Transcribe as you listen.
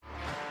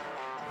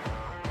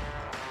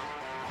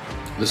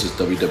This is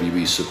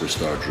WWE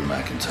superstar Drew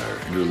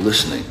McIntyre, and you're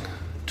listening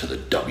to the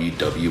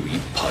WWE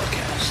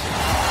Podcast.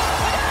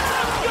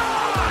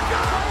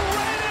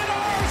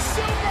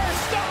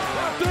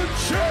 The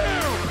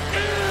champ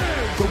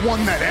is the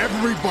one that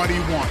everybody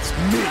wants,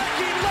 me.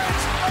 Becky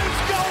Lynch is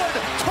going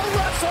to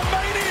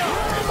WrestleMania.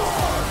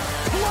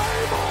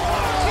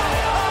 Claymore!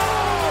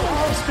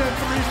 Austin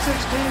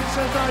 316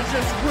 says I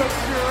just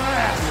whipped your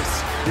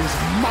ass. This is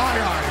my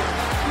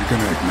iron. You're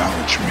going to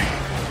acknowledge me.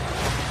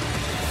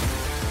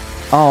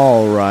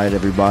 All right,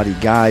 everybody,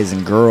 guys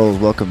and girls,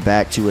 welcome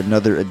back to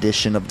another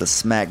edition of the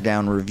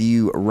SmackDown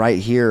review right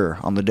here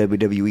on the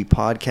WWE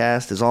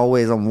Podcast. As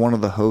always, I'm one of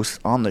the hosts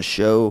on the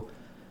show,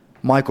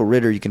 Michael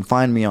Ritter. You can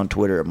find me on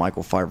Twitter at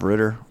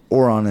Michael5Ritter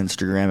or on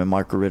Instagram at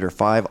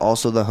MichaelRitter5.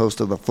 Also the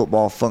host of the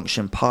Football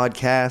Function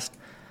Podcast,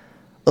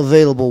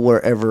 available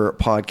wherever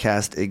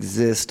podcasts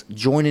exist.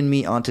 Joining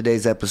me on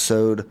today's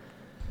episode,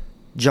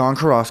 John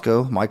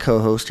Carrasco, my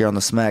co-host here on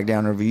the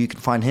SmackDown review. You can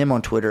find him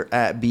on Twitter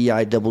at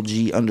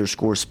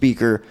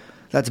BIGG_speaker.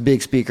 That's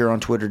Big Speaker on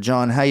Twitter.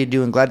 John, how you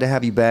doing? Glad to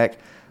have you back.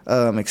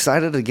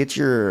 Excited to get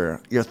your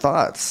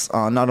thoughts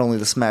on not only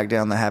the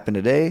SmackDown that happened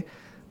today,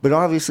 but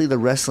obviously the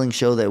wrestling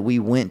show that we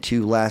went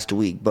to last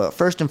week. But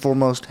first and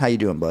foremost, how you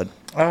doing, bud?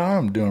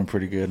 I'm doing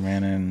pretty good,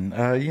 man. And,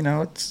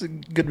 it's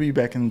good to be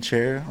back in the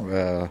chair.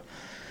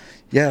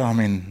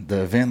 The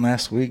event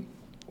last week,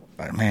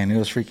 man, it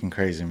was freaking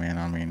crazy,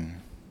 man.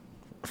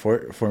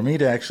 For me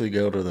to actually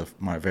go to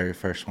my very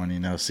first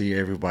one, see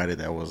everybody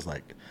that was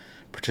like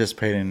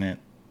participating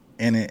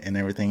in it and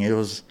everything, it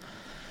was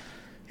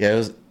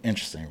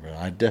interesting, bro.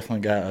 I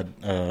definitely got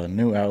a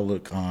new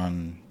outlook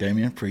on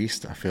Damian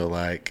Priest. I feel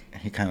like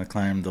he kind of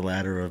climbed the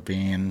ladder of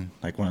being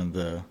like one of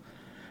the,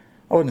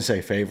 I wouldn't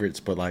say favorites,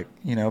 but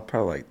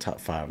probably like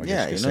top five. I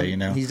guess you could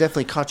say. He's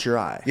definitely caught your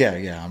eye.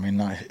 Yeah.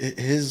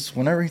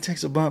 Whenever he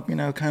takes a bump,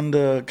 kind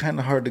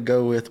of hard to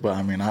go with. But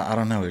I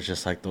don't know. It's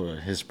just like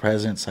his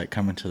presence, like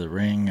coming to the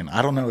ring, and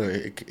I don't know.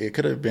 It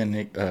could have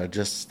been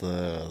just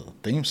the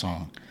theme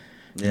song.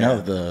 Yeah.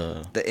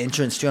 The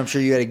entrance too. I'm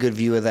sure you had a good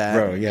view of that,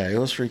 bro. Yeah, it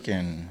was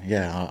freaking.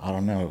 Yeah, I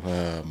don't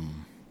know.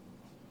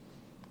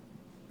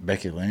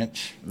 Becky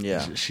Lynch,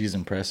 she's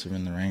impressive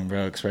in the ring,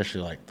 bro.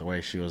 Especially like the way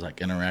she was like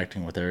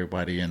interacting with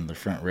everybody in the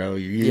front row.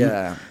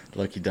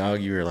 Lucky dog,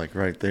 you were like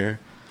right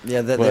there.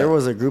 Yeah, there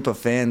was a group of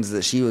fans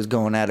that she was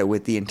going at it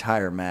with the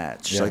entire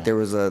match. Yeah. Like there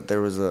was a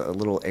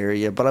little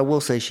area, but I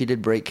will say she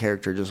did break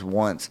character just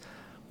once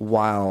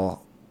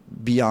while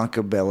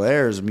Bianca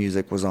Belair's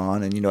music was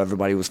on, and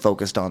everybody was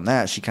focused on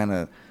that. She kind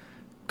of,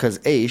 because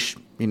Aish,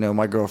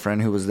 my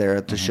girlfriend who was there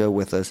at the show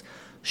with us,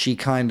 she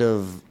kind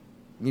of.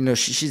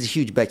 She's a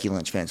huge Becky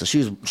Lynch fan, so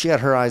she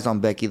had her eyes on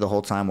Becky the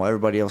whole time while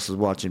everybody else was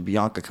watching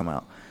Bianca come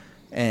out,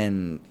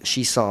 and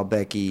she saw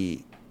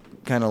Becky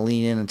kind of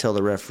lean in and tell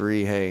the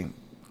referee,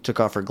 took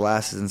off her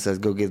glasses and says,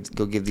 "Go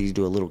give these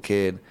to a little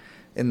kid,"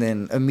 and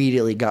then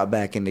immediately got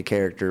back into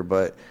character.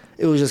 But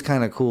it was just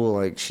kind of cool,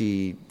 like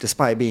she,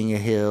 despite being a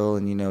heel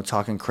and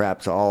talking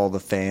crap to all the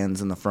fans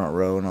in the front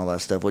row and all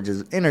that stuff, which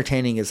is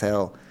entertaining as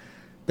hell.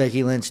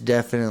 Becky Lynch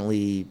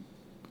definitely,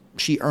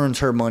 she earns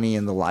her money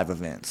in the live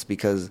events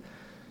because.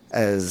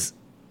 As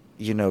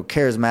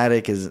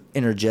charismatic, as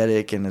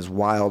energetic, and as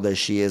wild as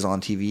she is on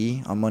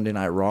TV on Monday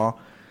Night Raw,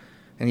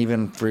 and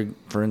even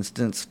for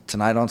instance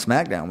tonight on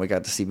SmackDown, we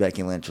got to see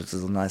Becky Lynch, which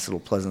is a nice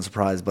little pleasant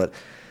surprise. But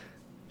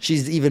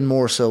she's even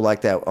more so like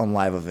that on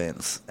live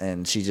events,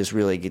 and she just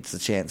really gets the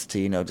chance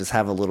to just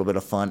have a little bit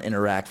of fun,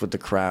 interact with the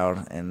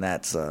crowd, and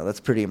that's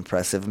pretty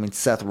impressive.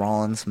 Seth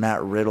Rollins,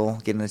 Matt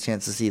Riddle, getting a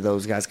chance to see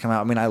those guys come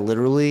out. I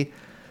literally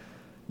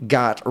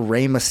got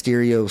Rey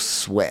Mysterio's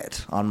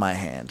sweat on my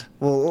hand.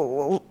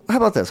 Well, how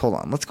about this? Hold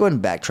on. Let's go ahead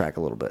and backtrack a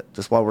little bit,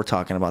 just while we're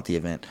talking about the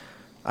event.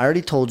 I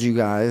already told you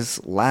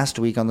guys last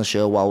week on the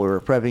show while we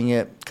were prepping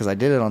it, because I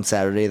did it on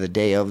Saturday, the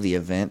day of the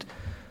event.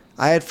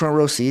 I had front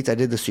row seats. I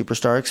did the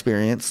Superstar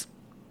Experience.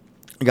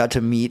 I got to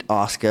meet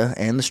Asuka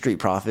and the Street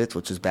Profits,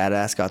 which is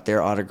badass. Got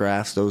their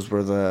autographs. Those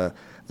were the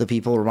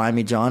people. Remind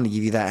me, John, to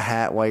give you that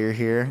hat while you're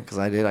here, because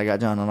I did. I got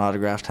John an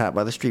autographed hat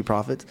by the Street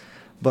Profits.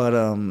 But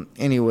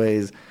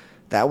anyways,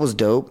 that was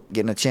dope,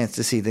 getting a chance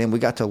to see them. We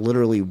got to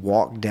literally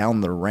walk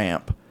down the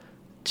ramp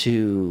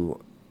to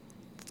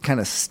kind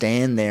of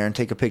stand there and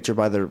take a picture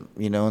by the,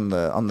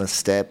 on the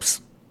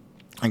steps.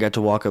 I got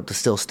to walk up the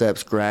steel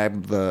steps,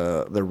 grab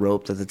the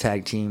rope that the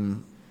tag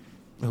team,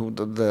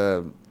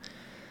 the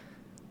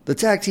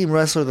tag team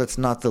wrestler that's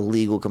not the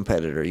legal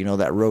competitor,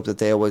 that rope that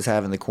they always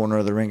have in the corner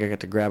of the ring. I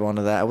got to grab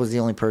onto that. I was the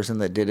only person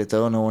that did it,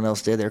 though. No one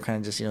else did. They were kind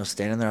of just,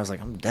 standing there. I was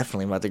like, I'm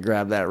definitely about to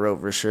grab that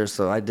rope for sure.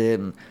 So I did,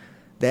 and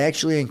they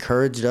actually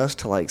encouraged us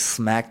to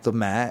smack the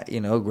mat,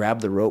 grab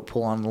the rope,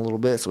 pull on a little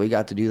bit. So we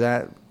got to do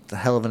that. It's a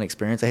hell of an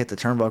experience. I hit the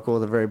turnbuckle at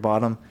the very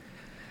bottom.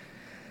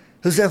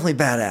 It was definitely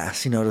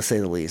badass, to say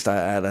the least.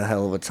 I had a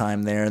hell of a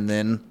time there. And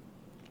then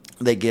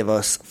they give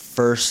us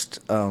first,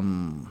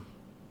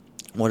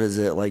 what is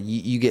it? Like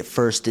you get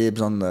first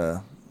dibs on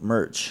the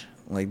merch.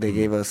 Like they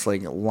gave us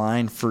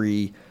line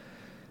free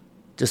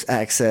just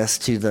access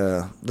to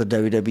the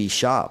WWE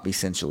shop,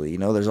 essentially.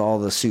 There's all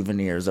the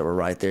souvenirs that were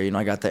right there.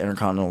 I got the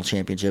Intercontinental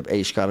Championship.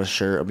 Ace got a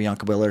shirt, a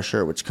Bianca Belair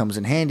shirt, which comes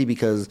in handy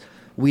because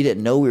we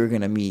didn't know we were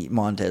going to meet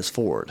Montez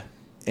Ford.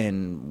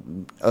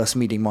 And us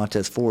meeting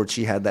Montez Ford,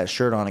 she had that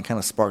shirt on. It kind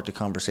of sparked a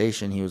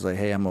conversation. He was like,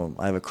 hey,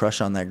 I have a crush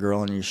on that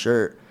girl in your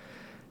shirt.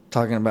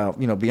 Talking about,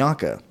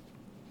 Bianca.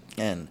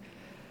 And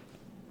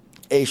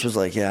Ace was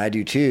like, yeah, I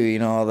do too.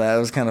 All that. It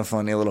was kind of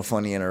funny, a little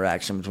funny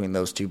interaction between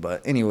those two.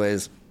 But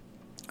anyways,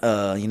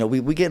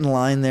 we get in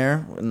line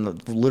there,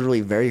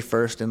 literally very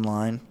first in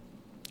line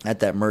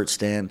at that merch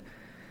stand.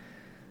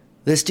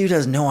 This dude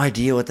has no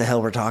idea what the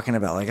hell we're talking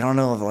about. Like, I don't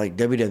know if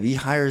WWE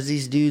hires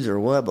these dudes or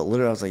what, but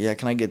literally I was like, yeah,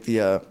 can I get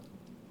the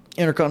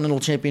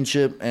Intercontinental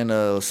Championship and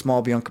a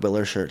small Bianca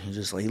Belair shirt? He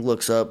just he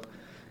looks up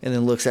and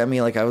then looks at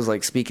me like I was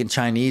speaking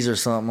Chinese or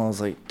something. I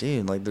was like,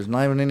 dude, there's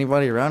not even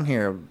anybody around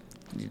here.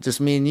 Just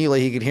me and you.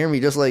 He could hear me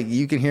just like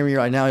you can hear me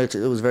right now. It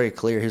was very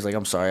clear. He's like,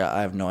 I'm sorry,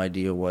 I have no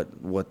idea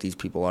what these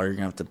people are. You're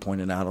gonna have to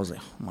point it out. I was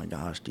like, oh my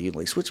gosh,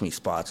 dude, switch me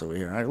spots over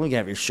here. All right, we can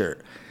have your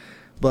shirt.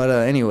 But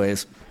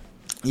anyways,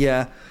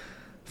 yeah.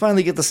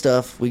 Finally get the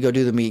stuff. We go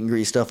do the meet and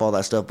greet stuff, all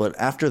that stuff. But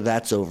after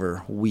that's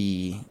over,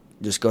 we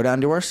just go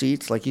down to our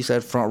seats. Like you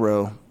said, front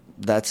row.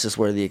 That's just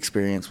where the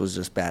experience was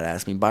just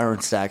badass. I mean, Byron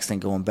Saxton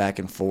going back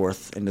and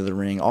forth into the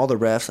ring. All the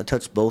refs. I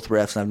touched both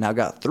refs, and I've now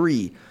got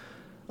 3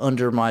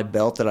 under my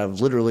belt that I've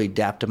literally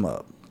dapped them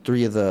up.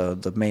 3 of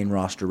the main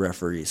roster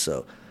referees.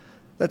 So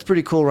that's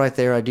pretty cool right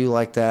there. I do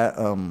like that.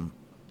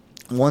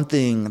 One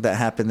thing that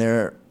happened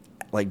there,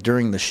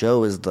 during the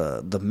show, is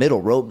the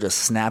middle rope just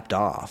snapped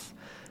off.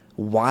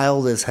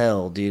 Wild as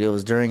hell, dude. It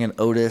was during an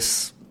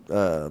Otis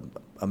Alpha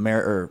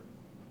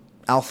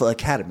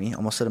Academy.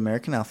 Almost said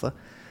American Alpha.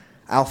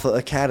 Alpha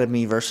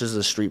Academy versus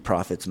the Street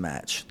Profits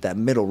match. That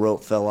middle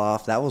rope fell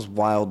off. That was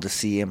wild to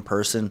see in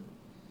person.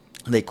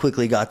 They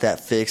quickly got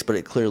that fixed, but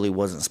it clearly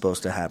wasn't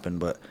supposed to happen.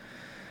 But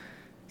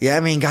yeah, I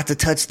mean, got to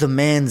touch the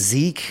man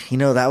Zeke.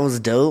 That was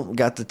dope.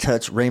 Got to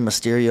touch Rey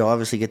Mysterio.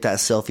 Obviously, get that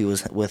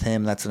selfie with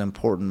him. That's an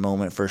important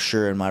moment for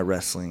sure in my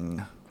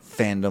wrestling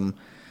fandom.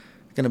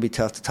 Going to be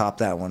tough to top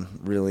that one,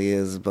 really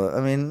is. But,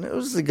 I mean, it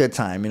was a good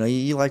time.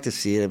 You like to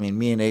see it. I mean,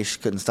 me and Ace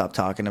couldn't stop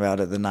talking about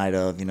it the night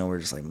of. We're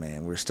just like,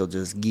 man, we're still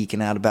just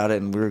geeking out about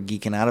it. And we were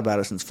geeking out about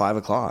it since 5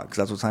 o'clock because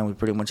that's what time we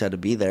pretty much had to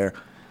be there.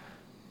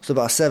 So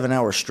about 7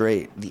 hours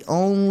straight. The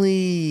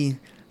only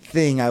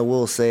thing I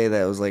will say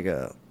that was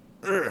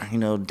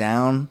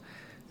down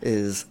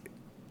is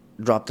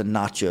dropped a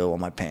nacho on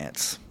my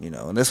pants.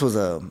 And this was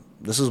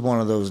one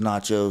of those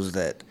nachos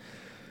that,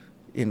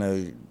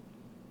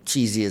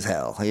 cheesy as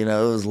hell. It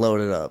was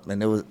loaded up,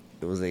 and it was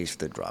Ace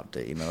that dropped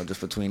it. Just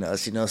between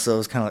us. So it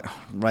was kind of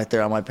right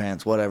there on my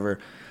pants. Whatever.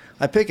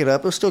 I pick it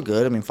up. It was still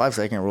good. I mean,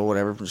 5-second rule,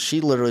 whatever. She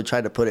literally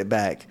tried to put it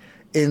back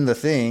in the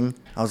thing.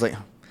 I was like,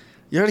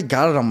 you already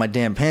got it on my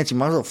damn pants. You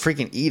might as well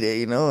freaking eat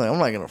it. I'm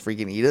not gonna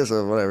freaking eat it.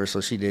 So whatever.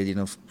 So she did.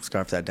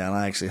 Scarf that down.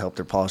 I actually helped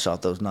her polish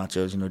off those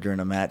nachos. During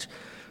a match.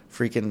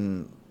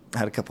 Freaking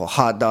had a couple of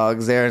hot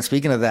dogs there. And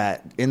speaking of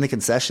that, in the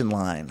concession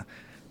line,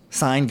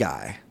 sign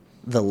guy.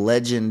 The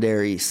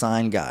legendary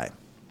sign guy.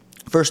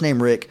 First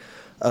name Rick.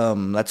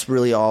 That's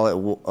really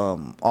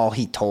all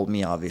he told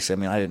me, obviously. I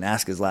mean, I didn't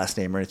ask his last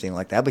name or anything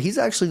like that, but he's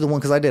actually the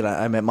one, because I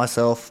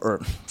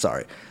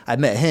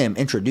met him,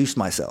 introduced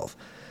myself.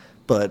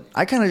 But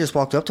I kind of just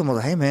walked up to him. I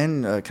was like, hey,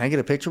 man, can I get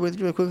a picture with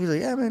you real quick? He's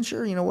like, yeah, man,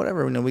 sure,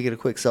 whatever. We get a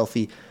quick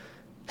selfie.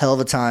 Hell of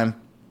a time.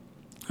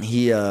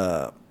 He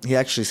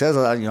actually says,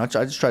 I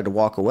just tried to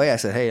walk away. I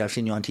said, hey, I've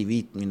seen you on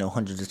TV,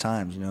 hundreds of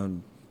times,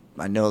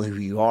 I know who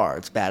you are.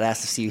 It's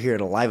badass to see you here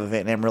at a live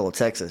event in Amarillo,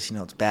 Texas.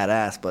 It's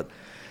badass. But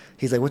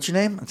he's like, what's your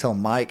name? I tell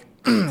him Mike.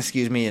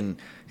 Excuse me. And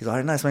he's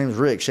like, nice. My name is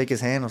Rick. Shake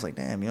his hand. I was like,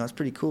 damn, that's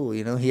pretty cool.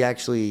 He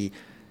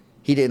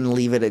didn't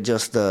leave it at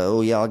just,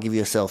 oh, yeah, I'll give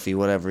you a selfie,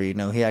 whatever.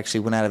 He actually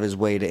went out of his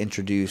way to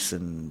introduce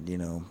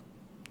and,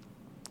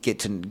 get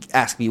to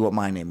ask me what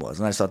my name was.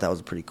 And I just thought that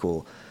was pretty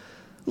cool.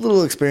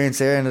 Little experience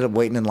there. I ended up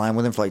waiting in line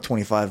with him for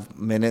 25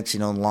 minutes,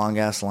 long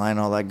ass line,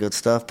 all that good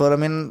stuff. But I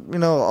mean,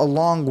 a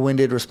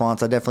long-winded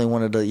response. I definitely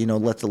wanted to,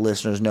 let the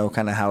listeners know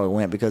kind of how it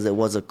went, because it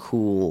was a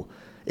cool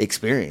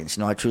experience.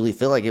 I truly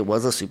feel like it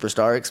was a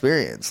superstar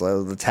experience.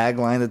 The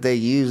tagline that they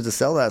used to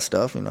sell that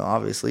stuff,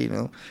 obviously,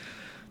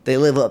 they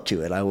live up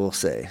to it, I will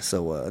say.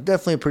 So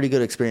definitely a pretty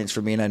good experience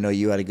for me, and I know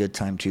you had a good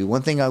time too.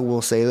 One thing I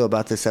will say though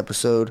about this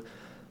episode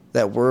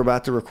that we're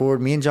about to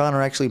record, me and John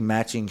are actually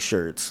matching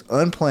shirts.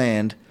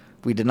 Unplanned.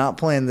 We did not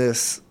plan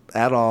this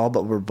at all,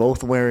 but we're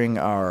both wearing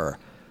our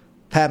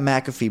Pat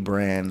McAfee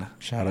brand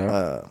shout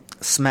out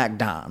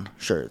SmackDown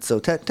shirt. So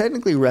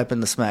technically repping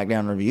the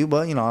SmackDown review,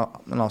 but and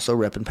also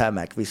repping Pat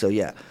McAfee. So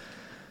yeah,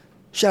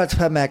 shout out to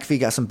Pat McAfee.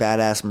 Got some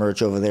badass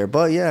merch over there.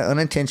 But yeah,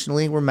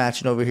 unintentionally we're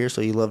matching over here,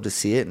 so you love to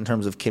see it. In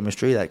terms of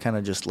chemistry, that kind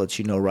of just lets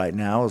you know right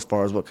now as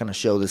far as what kind of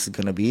show this is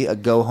going to be. A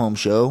go home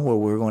show where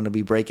we're going to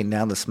be breaking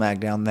down the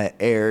SmackDown that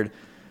aired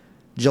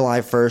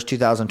July 1st,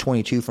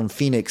 2022 from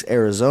Phoenix,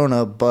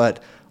 Arizona, but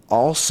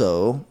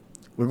also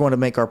we're going to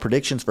make our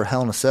predictions for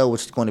Hell in a Cell,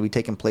 which is going to be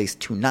taking place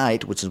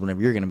tonight, which is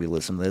whenever you're going to be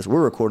listening to this.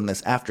 We're recording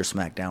this after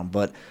SmackDown,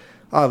 but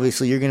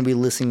obviously you're going to be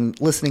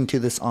listening to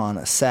this on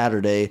a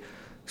Saturday.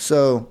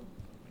 So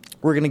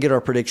we're going to get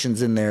our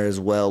predictions in there as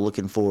well.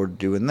 Looking forward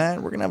to doing that.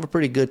 We're going to have a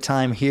pretty good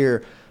time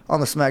here on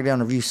the SmackDown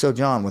review. So,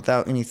 John,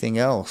 without anything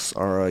else,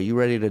 are you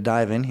ready to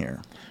dive in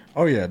here?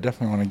 Oh, yeah,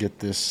 definitely want to get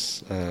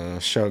this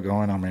show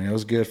going. I mean, it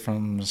was good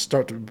from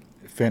start to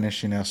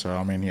finish, so,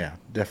 I mean, yeah,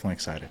 definitely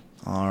excited.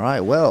 All right,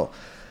 well,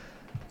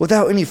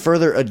 without any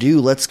further ado,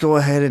 let's go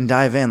ahead and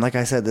dive in. Like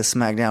I said, this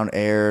SmackDown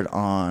aired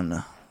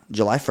on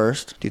July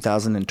 1st,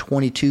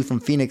 2022 from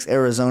Phoenix,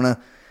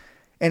 Arizona,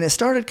 and it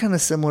started kind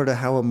of similar to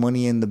how a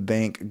Money in the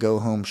Bank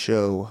go-home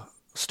show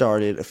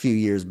started a few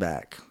years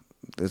back.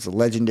 There's a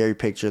legendary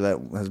picture that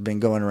has been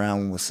going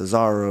around with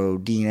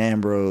Cesaro, Dean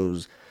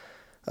Ambrose,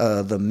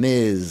 The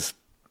Miz,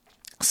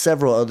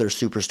 several other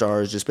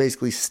superstars just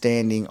basically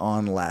standing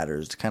on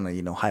ladders to kind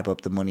of, hype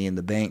up the Money in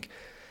the Bank.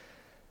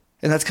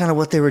 And that's kind of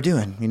what they were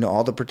doing.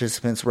 All the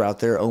participants were out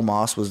there.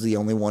 Omos was the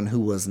only one who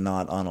was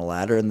not on a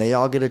ladder, and they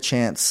all get a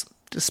chance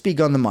to speak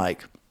on the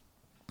mic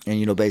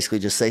and, basically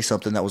just say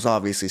something that was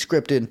obviously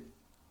scripted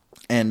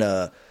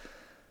and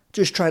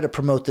just try to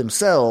promote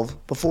themselves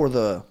before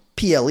the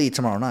PLE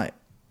tomorrow night.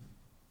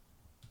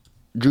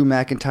 Drew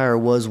McIntyre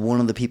was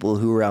one of the people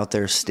who were out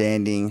there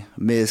standing.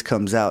 Miz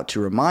comes out to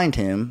remind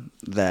him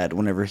that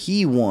whenever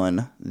he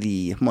won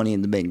the Money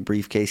in the Bank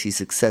briefcase, he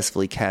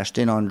successfully cashed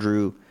in on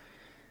Drew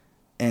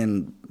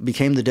and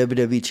became the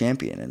WWE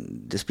champion.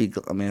 And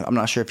I'm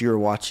not sure if you were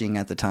watching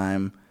at the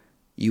time.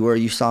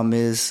 You saw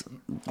Miz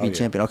be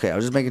champion. Okay, I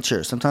was just making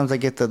sure. Sometimes I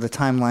get the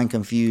timeline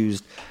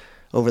confused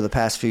over the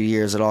past few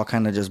years. It all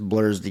kind of just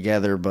blurs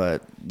together.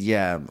 But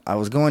yeah, I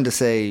was going to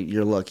say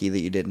you're lucky that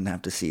you didn't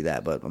have to see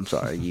that, but I'm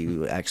sorry,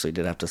 you actually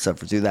did have to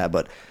suffer through that.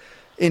 But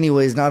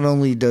anyways, not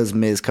only does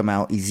Miz come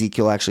out,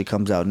 Ezekiel actually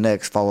comes out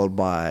next, followed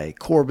by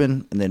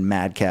Corbin and then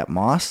MadCap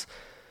Moss.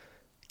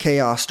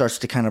 Chaos starts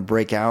to kind of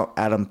break out.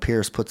 Adam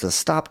Pearce puts a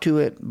stop to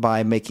it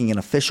by making an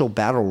official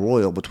battle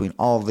royal between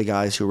all of the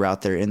guys who were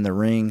out there in the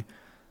ring.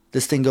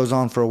 This thing goes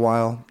on for a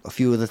while. A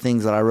few of the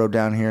things that I wrote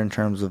down here in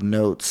terms of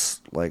notes,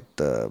 like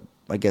the,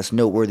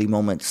 noteworthy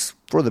moments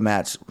for the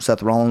match.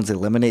 Seth Rollins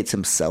eliminates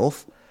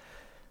himself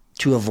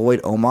to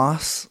avoid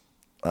Omos.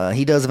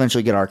 He does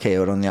eventually get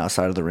RKO'd on the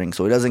outside of the ring,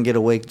 so he doesn't get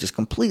away just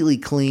completely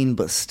clean,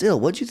 but still,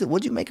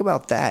 what'd you make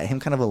about that? Him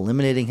kind of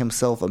eliminating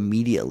himself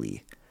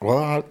immediately. Well,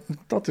 I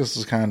thought this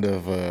was kind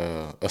of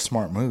a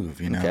smart move,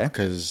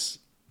 because,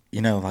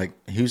 like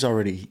he's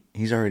already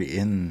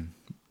in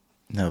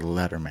the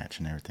ladder match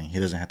and everything. He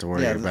doesn't have to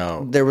worry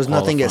about there was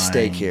nothing at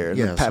qualifying. stake here.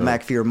 Yeah, Pat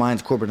McAfee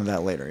reminds Corbin of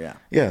that later, yeah.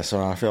 Yeah,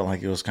 so I felt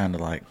like it was kind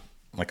of like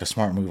a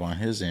smart move on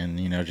his end,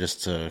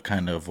 just to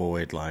kind of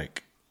avoid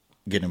like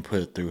getting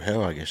put through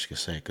hell, I guess you could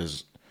say,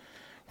 because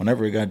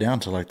whenever it got down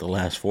to like the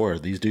last four,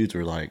 these dudes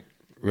were like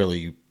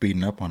really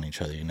beating up on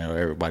each other.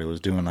 Everybody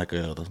was doing like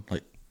a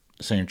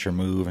signature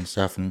move and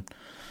stuff, and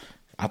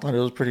I thought it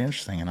was pretty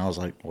interesting, and I was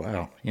like,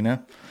 wow,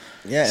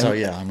 Yeah. So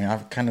yeah, I mean, I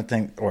kind of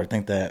think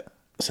that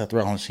Seth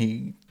Rollins,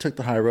 he took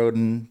the high road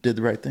and did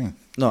the right thing.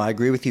 No, I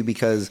agree with you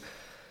because,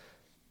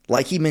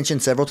 like he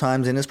mentioned several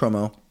times in his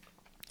promo,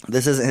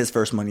 this isn't his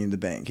first Money in the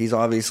Bank. He's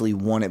obviously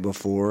won it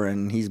before,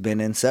 and he's been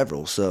in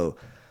several, so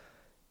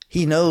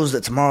he knows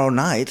that tomorrow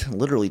night,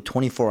 literally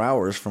 24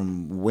 hours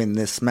from when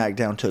this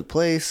SmackDown took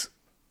place,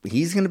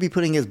 he's going to be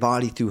putting his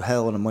body through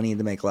hell in a Money in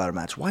the Bank ladder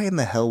match. Why in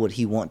the hell would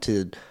he want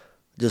to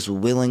just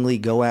willingly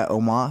go at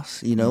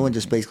Omos, and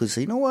just basically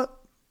say, you know what?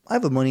 I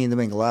have a Money in the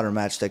Bank ladder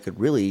match that could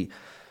really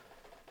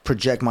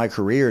project my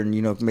career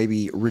and,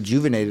 maybe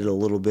rejuvenate it a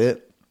little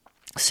bit,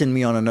 send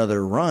me on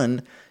another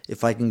run.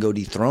 If I can go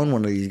dethrone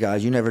one of these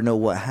guys, you never know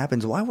what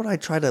happens. Why would I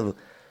try to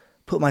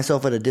put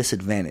myself at a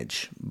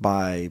disadvantage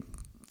by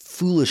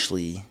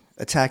foolishly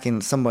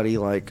attacking somebody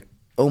like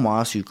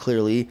Omos, who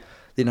clearly,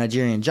 the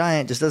Nigerian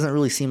Giant, just doesn't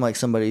really seem like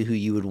somebody who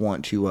you would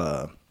want to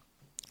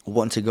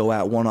go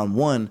at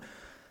one-on-one,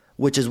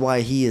 which is why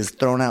he is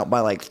thrown out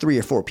by like 3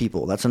 or 4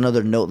 people. That's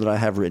another note that I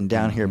have written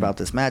down here about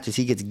this match, is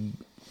he gets,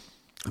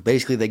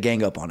 basically they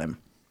gang up on him.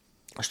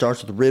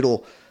 Starts with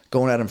Riddle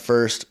going at him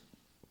first,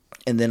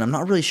 and then I'm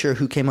not really sure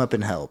who came up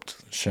and helped.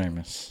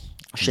 Sheamus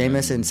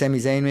And Sami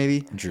Zayn,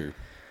 maybe? Drew.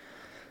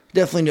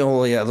 Definitely no.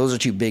 Well, yeah, those are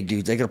 2 big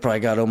dudes. They could have probably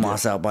got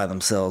Omos out by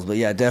themselves. But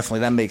yeah, definitely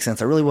that makes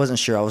sense. I really wasn't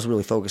sure. I was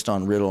really focused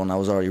on Riddle, and I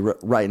was already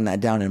writing that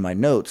down in my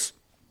notes,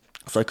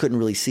 so I couldn't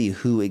really see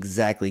who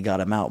exactly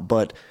got him out.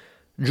 But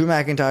Drew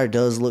McIntyre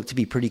does look to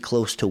be pretty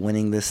close to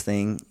winning this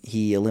thing.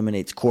 He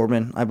eliminates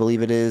Corbin, I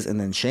believe it is, and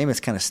then Sheamus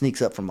kind of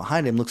sneaks up from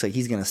behind him. Looks like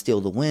he's going to steal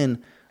the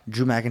win.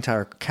 Drew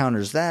McIntyre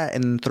counters that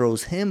and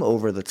throws him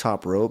over the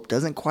top rope.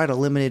 Doesn't quite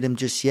eliminate him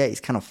just yet. He's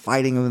kind of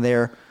fighting him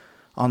there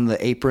on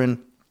the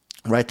apron,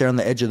 right there on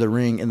the edge of the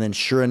ring. And then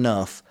sure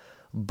enough,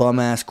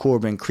 bum-ass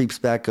Corbin creeps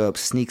back up,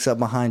 sneaks up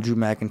behind Drew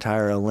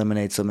McIntyre,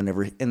 eliminates him,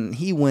 and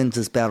he wins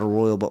this battle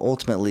royal. But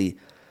ultimately,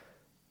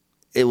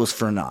 it was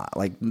for naught.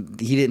 Like,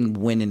 he didn't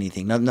win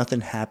anything. Nothing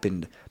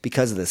happened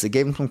because of this. It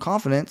gave him some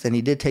confidence, and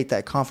he did take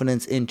that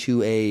confidence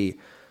into a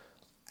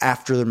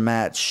after the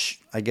match,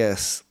 I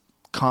guess,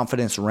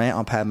 confidence rant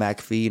on Pat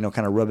McAfee,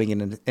 kind of rubbing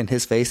it in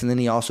his face. And then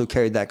he also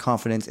carried that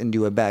confidence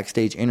into a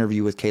backstage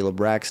interview with Kayla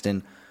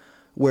Braxton,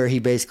 where he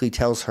basically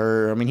tells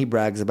her, he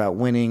brags about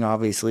winning,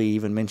 obviously,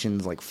 even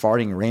mentions like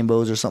farting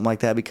rainbows or something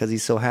like that because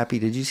he's so happy.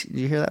 Did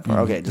you hear that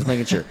part? Okay, just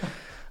making sure.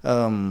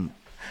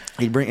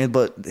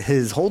 But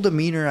his whole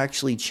demeanor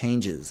actually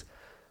changes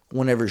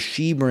whenever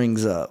she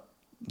brings up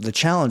the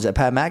challenge that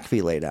Pat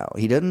McAfee laid out.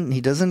 He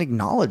doesn't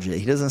acknowledge it.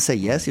 He doesn't say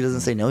yes. He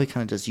doesn't say no. He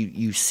kind of just,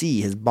 you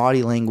see his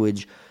body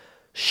language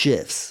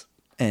shifts,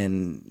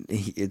 and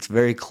it's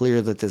very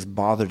clear that this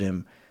bothered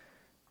him.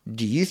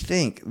 Do you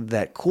think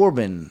that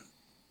Corbin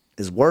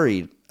is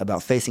worried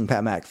about facing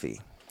Pat McAfee?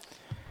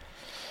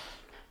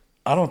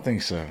 I don't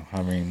think so.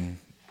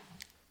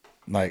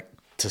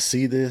 To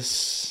see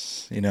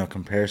this,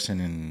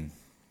 comparison in,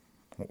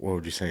 what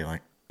would you say,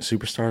 like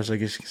superstars, I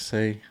guess you could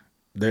say,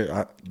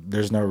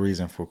 there's no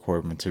reason for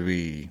Corbin to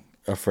be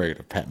afraid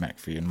of Pat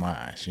McAfee in my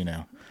eyes,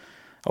 I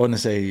wouldn't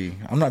say,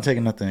 I'm not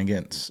taking nothing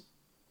against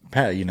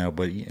Pat,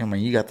 but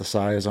you got the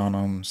size on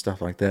him,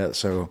 stuff like that,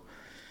 so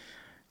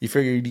you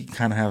figure you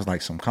kind of have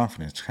like some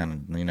confidence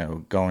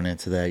going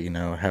into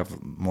that,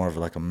 have more of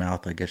like a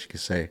mouth, I guess you could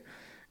say.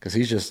 Because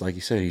he's just, like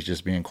you said, he's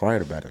just being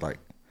quiet about it. Like,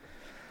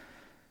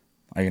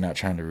 are you not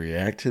trying to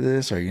react to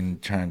this? Are you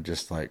trying to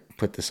just like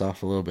put this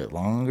off a little bit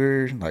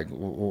longer? Like,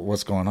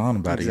 what's going on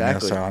about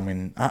exactly. it? So,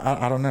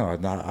 I don't know.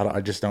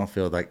 I just don't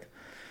feel like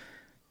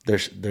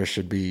there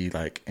should be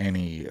like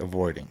any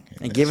avoiding.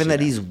 And given that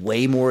he's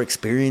way more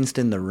experienced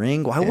in the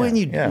ring, why wouldn't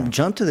you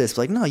jump to this?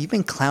 Like, no, you've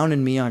been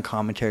clowning me on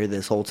commentary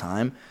this whole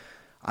time.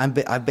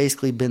 I've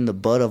basically been the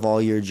butt of all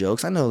your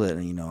jokes. I know that,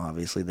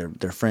 obviously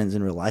they're friends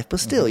in real life, but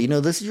still,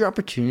 this is your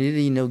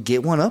opportunity to,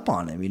 get one up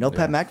on him.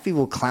 Pat McAfee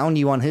will clown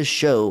you on his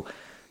show,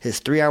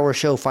 his 3-hour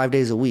show, 5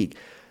 days a week.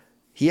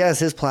 He has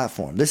his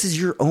platform. This is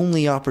your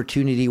only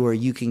opportunity where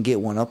you can get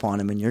one up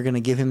on him, and you're going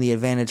to give him the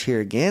advantage here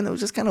again. It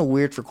was just kind of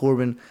weird for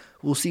Corbin.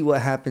 We'll see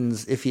what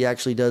happens if he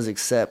actually does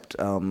accept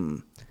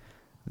the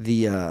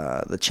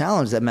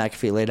challenge that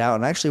McAfee laid out.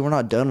 And actually, we're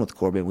not done with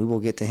Corbin. We will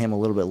get to him a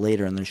little bit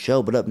later in the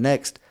show. But up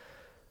next,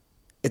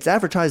 it's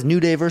advertised New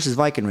Day versus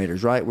Viking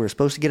Raiders, right? We're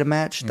supposed to get a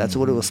match. That's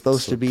what it was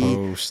supposed to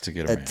be.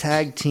 A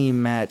tag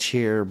team match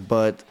here,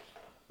 but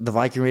the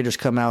Viking Raiders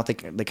come out. They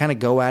kind of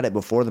go at it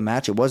before the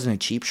match. It wasn't a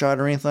cheap shot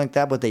or anything like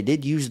that, but they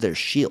did use their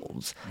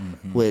shields,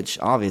 which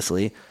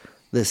obviously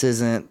this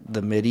isn't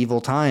the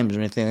medieval times or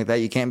anything like that.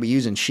 You can't be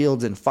using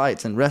shields in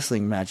fights and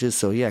wrestling matches.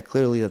 So, yeah,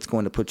 clearly that's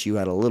going to put you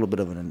at a little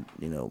bit of an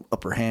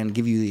upper hand,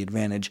 give you the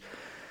advantage.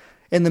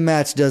 And the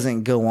match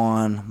doesn't go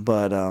on,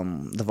 but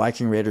the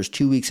Viking Raiders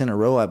 2 weeks in a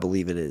row, I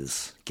believe it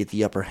is, get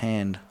the upper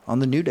hand on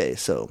the New Day.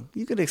 So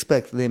you could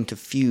expect them to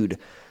feud,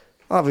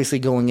 obviously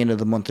going into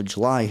the month of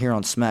July here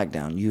on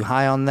SmackDown. You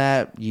high on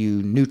that?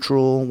 You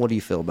neutral? What do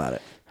you feel about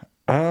it?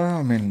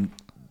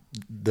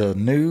 The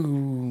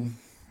new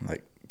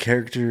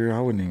character,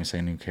 I wouldn't even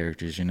say new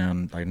characters,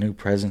 like new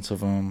presence of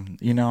them.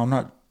 I'm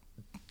not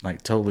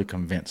totally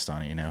convinced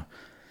on it,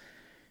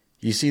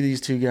 You see these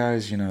two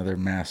guys, they're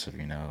massive,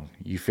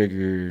 You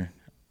figure,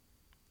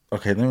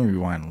 okay, let me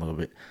rewind a little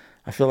bit.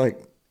 I feel like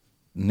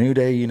New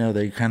Day,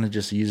 they're kind of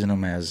just using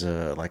them as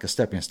a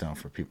stepping stone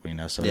for people,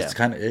 So it's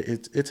kind of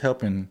it's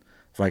helping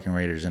Viking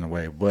Raiders in a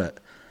way. But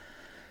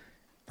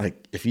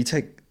if you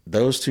take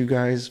those two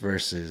guys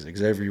versus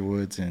Xavier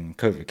Woods and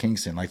Kofi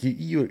Kingston,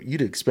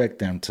 you'd expect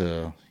them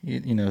to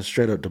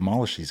straight up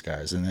demolish these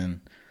guys, and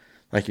then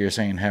like you're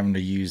saying, having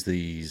to use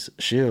these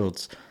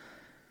shields.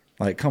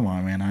 Come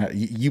on, man!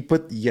 You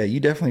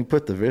definitely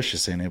put the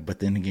vicious in it, but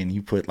then again,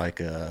 you put like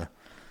a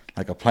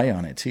play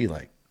on it too.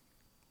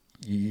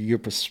 You're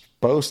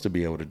supposed to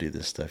be able to do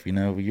this stuff,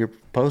 You're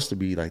supposed to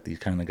be like these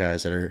kind of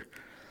guys that are,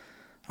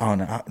 I don't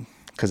know,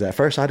 because at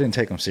first I didn't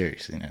take them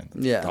serious,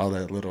 all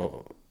that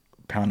little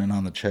pounding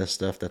on the chest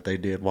stuff that they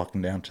did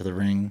walking down to the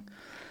ring.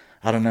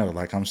 I don't know,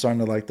 I'm starting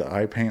to like the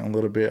eye paint a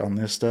little bit on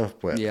this stuff,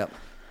 but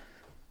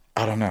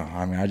I don't know.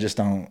 I just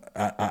don't.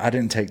 I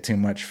didn't take too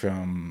much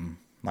from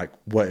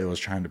what it was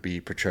trying to be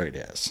portrayed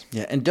as.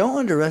 Yeah, and don't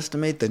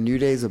underestimate the New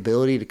Day's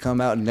ability to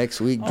come out next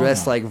week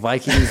dressed like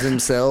Vikings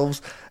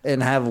themselves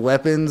and have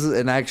weapons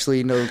and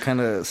actually, kind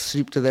of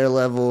stoop to their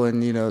level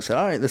and, say,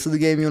 all right, this is the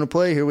game you want to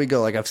play, here we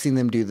go. I've seen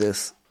them do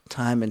this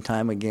time and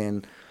time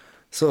again.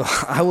 So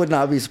I would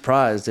not be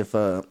surprised if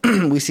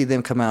we see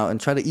them come out and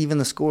try to even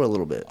the score a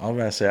little bit. I was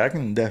about to say, I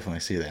can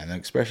definitely see that, and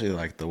especially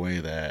the way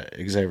that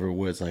Xavier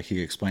Woods,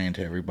 he explained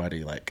to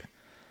everybody,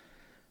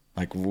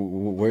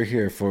 we're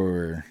here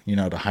for,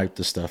 to hype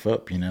this stuff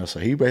up, So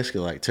he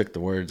basically took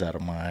the words out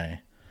of my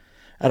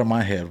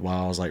head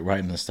while I was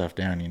writing this stuff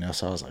down,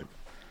 So I was like,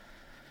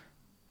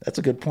 that's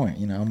a good point,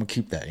 I'm gonna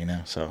keep that,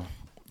 So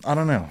I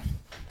don't know.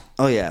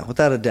 Oh yeah,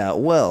 without a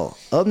doubt. Well,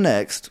 up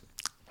next,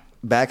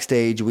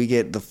 backstage we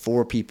get the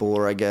 4 people,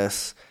 or I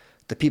guess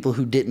the people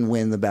who didn't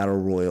win the Battle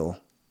Royal.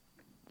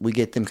 We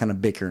get them kind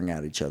of bickering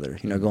at each other,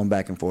 going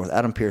back and forth.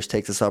 Adam Pearce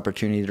takes this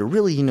opportunity to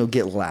really,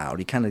 get loud.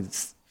 He kind of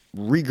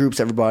regroups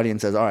everybody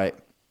and says, all right,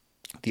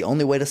 the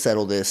only way to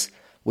settle this,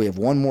 We have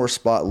one more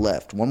spot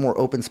left, one more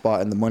open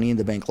spot in the Money in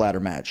the Bank ladder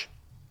match.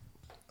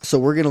 So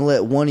we're going to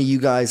let one of you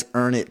guys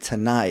earn it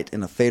tonight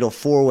in a fatal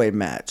 4-way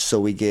match. So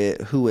we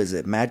get, who is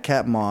it?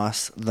 MadCap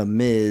Moss, The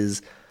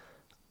Miz,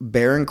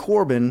 Baron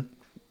Corbin.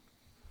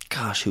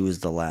 Gosh, who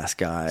is the last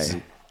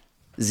guy?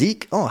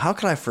 Zeke? Oh, how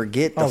could I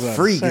forget the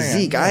freak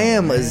Zeke? I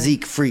am a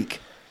Zeke freak.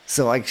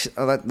 So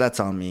that's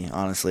on me,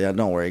 honestly.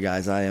 Don't worry,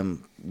 guys. I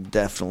am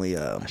definitely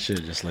I should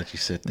have just let you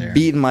sit there.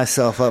 Beating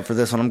myself up for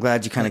this one. I'm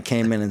glad you kind of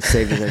came in and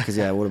saved it there because,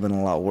 it would have been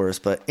a lot worse.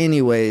 But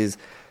anyways,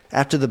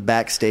 after the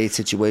backstage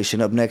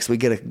situation, up next we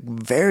get a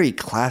very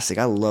classic.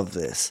 I love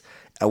this.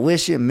 I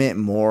wish it meant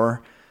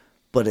more,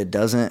 but it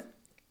doesn't.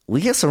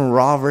 We get some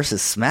Raw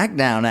versus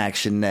SmackDown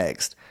action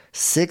next.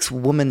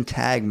 6-woman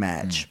tag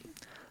match.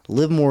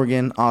 Liv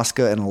Morgan,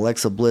 Asuka, and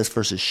Alexa Bliss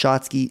versus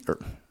Shotzi,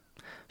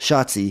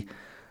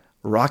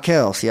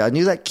 Raquel. See, I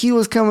knew that Q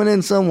was coming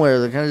in somewhere.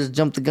 They kind of just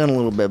jumped the gun a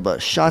little bit. But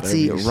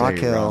Shotzi,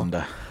 Raquel,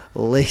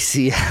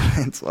 Lacey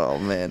Evans. Oh,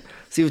 man.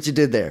 See what you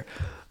did there.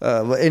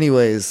 But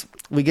anyways,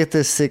 we get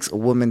this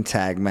 6-woman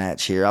tag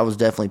match here. I was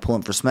definitely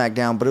pulling for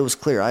SmackDown, but it was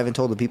clear. I even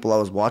told the people I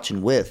was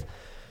watching with,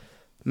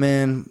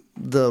 man,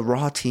 the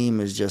Raw team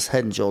is just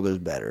head and shoulders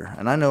better.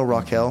 And I know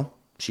Raquel,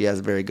 she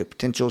has very good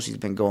potential. She's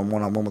been going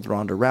one-on-one with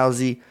Ronda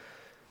Rousey.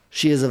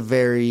 She has a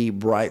very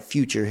bright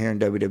future here in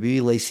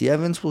WWE. Lacey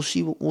Evans, we'll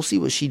see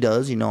what she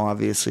does.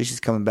 Obviously, she's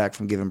coming back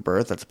from giving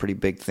birth. That's a pretty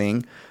big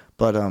thing.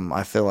 But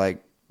I feel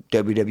like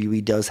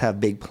WWE does have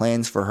big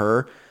plans for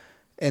her.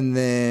 And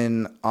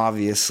then,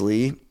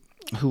 obviously,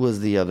 who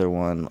was the other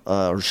one?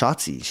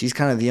 Shotzi. She's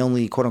kind of the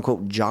only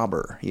quote-unquote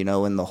jobber,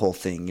 in the whole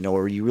thing,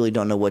 where you really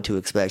don't know what to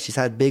expect. She's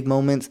had big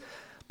moments,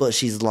 but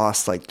she's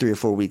lost like 3 or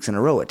 4 weeks in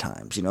a row at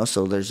times,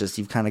 So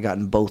you've kind of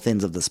gotten both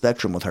ends of the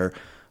spectrum with her.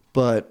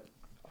 But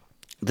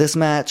this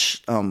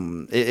match,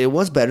 it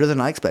was better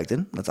than I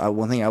expected. That's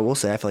one thing I will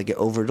say. I feel like it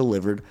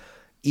over-delivered.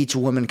 Each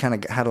woman kind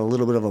of had a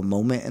little bit of a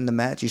moment in the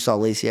match. You saw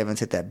Lacey Evans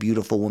hit that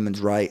beautiful woman's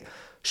right.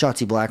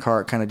 Shotzi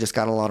Blackheart kind of just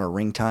got a lot of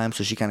ring time,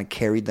 so she kind of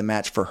carried the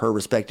match for her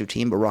respective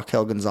team. But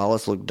Raquel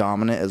Gonzalez looked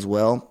dominant as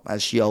well,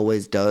 as she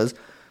always does.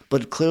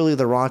 But clearly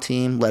the Raw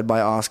team, led by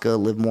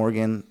Asuka, Liv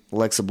Morgan,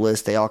 Alexa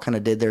Bliss, they all kind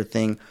of did their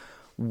thing.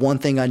 One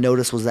thing I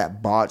noticed was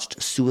that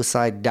botched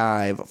suicide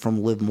dive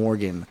from Liv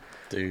Morgan.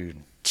 Dude.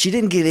 She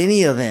didn't get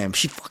any of them.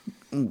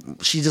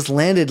 She just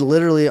landed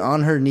literally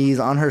on her knees,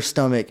 on her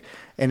stomach,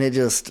 and it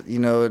just,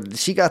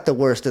 she got the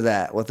worst of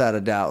that, without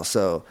a doubt.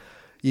 So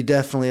you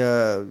definitely,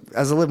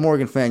 as a Liv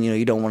Morgan fan,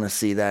 you don't want to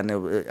see that.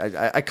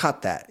 And I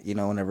caught that,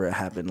 whenever it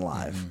happened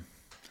live.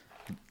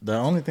 Mm-hmm. The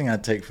only thing I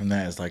take from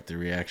that is like the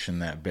reaction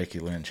that Becky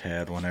Lynch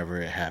had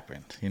whenever it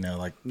happened. Kind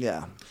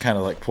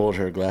of like pulled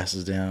her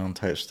glasses down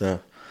type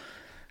stuff.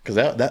 Because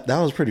that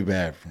was pretty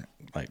bad.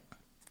 Like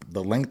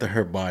the length of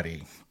her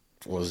body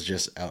was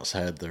just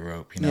outside the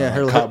rope.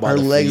 Her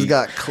legs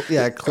got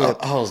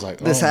clipped. I was like,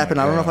 this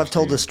happened. I don't know if I've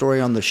told this story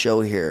on the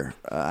show here.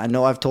 I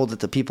know I've told it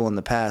to people in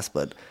the past,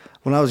 but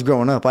when I was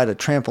growing up, I had a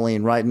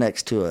trampoline right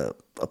next to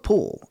a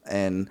pool,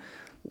 and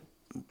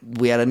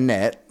we had a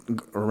net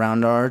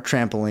around our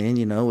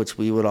trampoline, which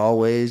we would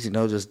always,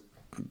 just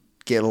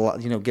get a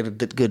lot, get a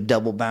good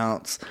double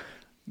bounce,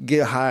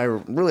 get high,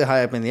 really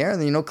high up in the air,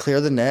 and then, clear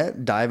the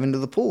net, dive into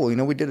the pool.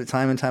 We did it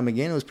time and time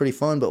again. It was pretty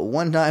fun. But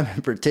one time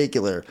in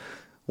particular,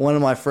 one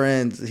of my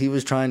friends, he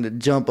was trying to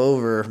jump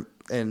over,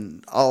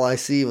 and all I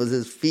see was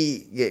his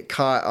feet get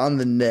caught on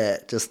the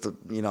net, just,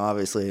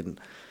 obviously, and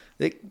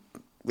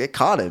it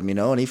caught him,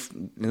 and he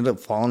ended up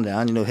falling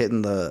down,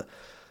 hitting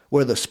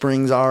where the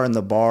springs are and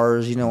the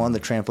bars, on the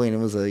trampoline. It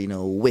was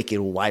a, wicked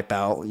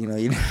wipeout.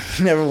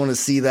 You never want to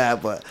see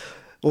that. But,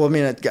 well, I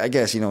mean, I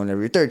guess, whenever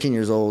you're 13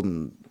 years old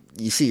and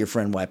you see your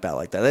friend wipe out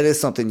like that, that is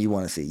something you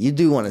want to see. You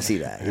do want to see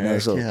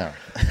that, So, yeah.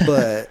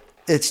 But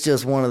it's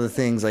just one of the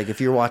things, like if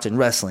you're watching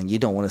wrestling, you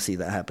don't want to see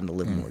that happen to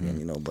Liv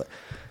Morgan, But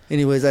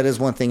anyways, that is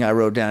one thing I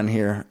wrote down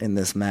here in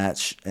this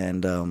match.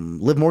 And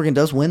Liv Morgan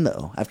does win,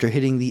 though, after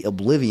hitting the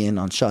Oblivion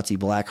on Shotzi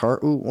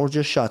Blackheart, or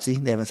just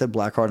Shotzi. They haven't said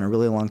Blackheart in a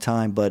really long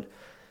time, but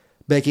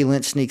Becky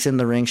Lynch sneaks in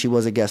the ring. She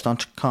was a guest on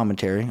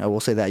commentary. I will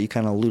say that. You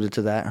kind of alluded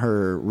to that,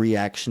 her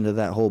reaction to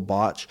that whole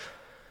botch.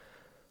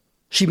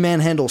 She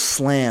manhandles,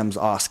 slams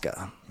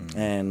Asuka,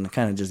 and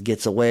kind of just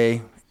gets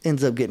away,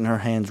 ends up getting her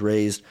hands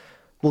raised.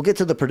 We'll get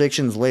to the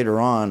predictions later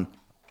on,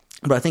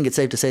 but I think it's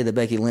safe to say that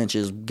Becky Lynch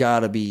has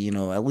got to be,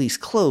 at least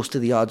close to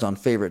the odds-on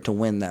favorite to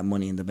win that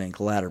Money in the Bank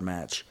ladder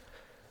match.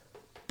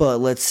 But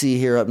let's see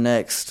here up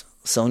next,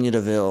 Sonya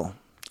Deville.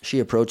 She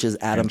approaches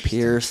Adam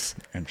Pearce.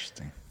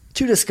 Interesting.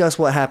 To discuss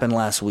what happened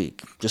last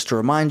week. Just to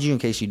remind you, in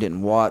case you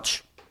didn't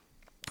watch,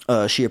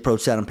 she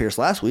approached Adam Pearce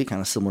last week, kind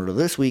of similar to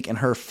this week, and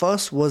her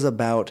fuss was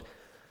about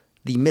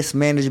the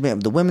mismanagement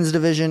of the women's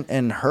division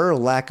and her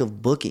lack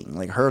of booking,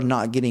 like her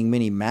not getting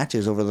many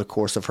matches over the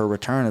course of her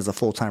return as a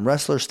full-time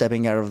wrestler,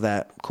 stepping out of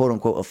that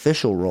quote-unquote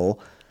official role.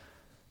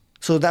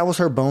 So that was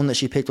her bone that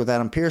she picked with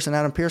Adam Pearce, and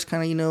Adam Pearce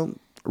kind of,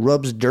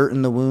 rubs dirt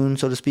in the wound,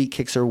 so to speak,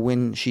 kicks her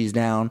when she's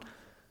down,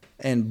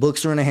 and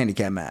books her in a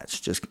handicap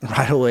match. Just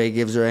right away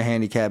gives her a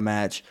handicap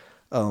match.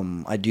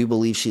 I do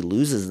believe she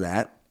loses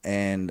that,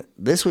 And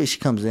this week she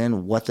comes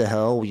in, what the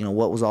hell? You know,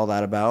 what was all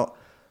that about?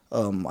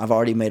 I've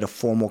already made a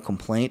formal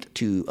complaint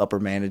to upper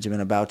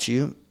management about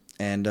you.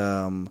 And,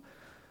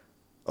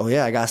 oh,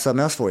 yeah, I got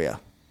something else for you.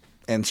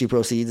 And she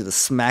proceeds to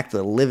smack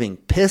the living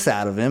piss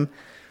out of him.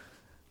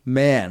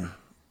 Man,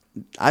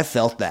 I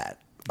felt that.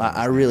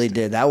 I really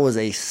did. That was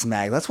a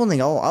smack. That's one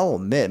thing I'll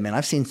admit, man.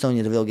 I've seen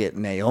Sonya Deville get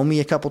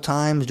Naomi a couple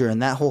times during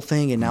that whole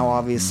thing, and now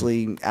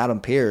obviously Adam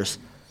Pearce.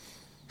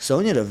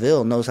 Sonya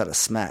Deville knows how to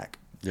smack.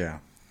 Yeah.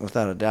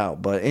 Without a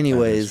doubt. But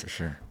anyways, for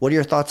sure. What are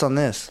your thoughts on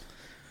this?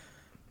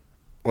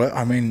 Well,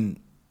 I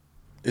mean,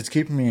 it's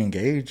keeping me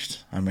engaged.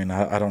 I mean,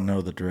 I don't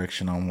know the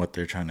direction on what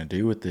they're trying to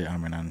do with it. I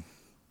mean,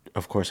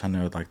 of course, I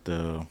know like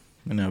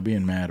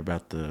being mad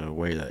about the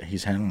way that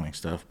he's handling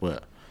stuff,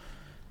 but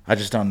I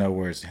just don't know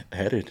where it's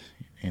headed.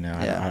 You know,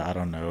 yeah. I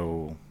don't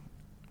know.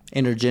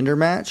 Intergender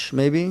match,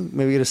 maybe?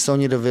 Maybe get a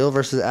Sonya Deville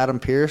versus Adam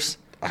Pearce.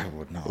 I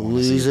would not.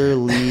 Loser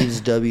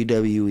leaves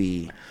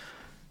WWE.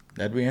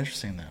 That'd be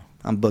interesting, though.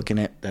 I'm booking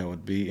it. That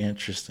would be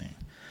interesting.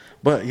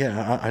 But,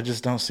 yeah, I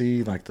just don't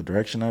see, like, the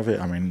direction of it.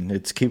 I mean,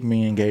 it's keeping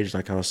me engaged,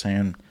 like I was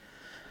saying.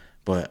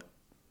 But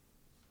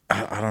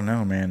I don't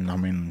know, man. I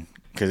mean,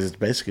 because it's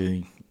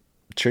basically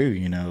true,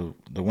 you know.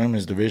 The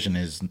women's division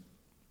is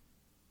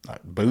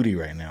like booty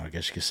right now, I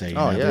guess you could say. You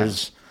know,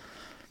 there's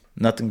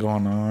nothing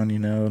going on, you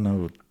know,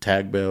 no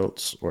tag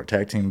belts or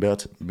tag team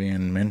belts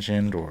being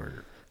mentioned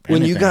or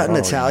when you got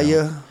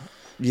Natalya,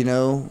 you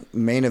know,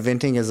 main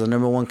eventing as the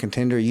number one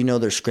contender, you know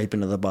they're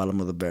scraping to the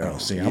bottom of the barrel. Oh,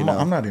 see, I'm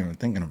not even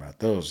thinking about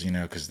those, you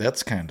know, because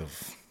that's kind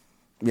of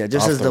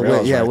just as the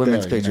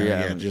women's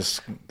picture,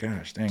 just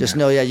gosh, dang. Just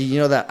know, you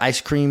know that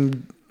ice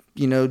cream,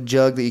 you know,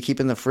 jug that you keep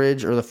in the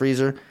fridge or the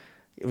freezer.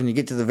 When you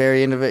get to the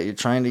very end of it, you're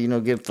trying to, you know,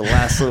 get the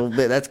last little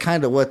bit. That's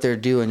kind of what they're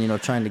doing, you know,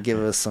 trying to give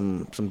us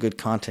some good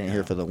content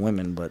here for the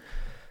women. But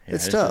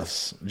it's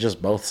tough.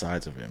 Just both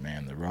sides of it,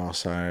 man. The Raw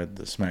side,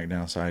 the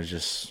SmackDown side.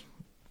 Just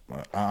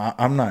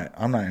I'm not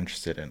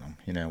interested in them.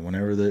 You know,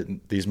 whenever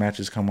these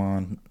matches come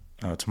on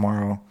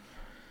tomorrow,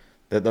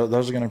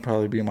 those are going to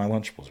probably be my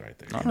Lunchables right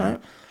there. All right.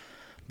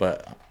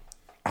 But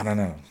I don't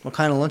know. What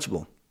kind of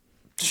Lunchable?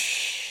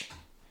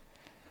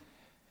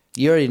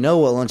 You already know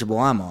what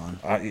Lunchable I'm on.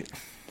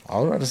 I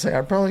was about to say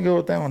I'd probably go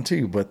with that one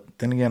too, but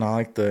then again, I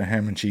like the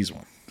ham and cheese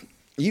one.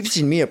 You've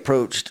seen me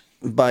approached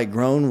by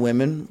grown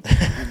women,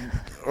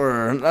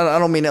 or I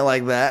don't mean it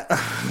like that,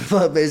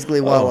 but basically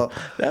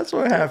that's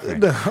what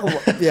happened.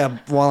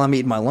 While I'm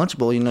eating my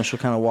Lunchable, you know, she'll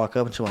kind of walk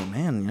up and she'll like,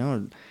 man, you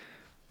know,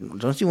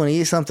 don't you want to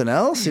eat something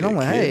else? You know,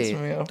 like,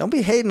 hey, don't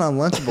be hating on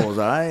Lunchables, all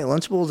right?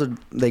 Lunchables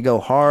they go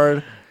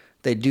hard,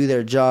 they do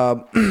their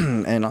job,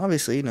 and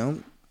obviously, you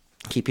know,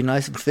 keep you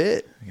nice and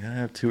fit. You gotta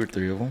have 2 or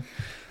 3 of them.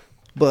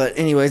 But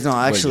anyways, no,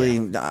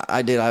 actually,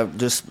 I did. I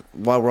just,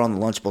 while we're on the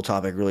Lunchable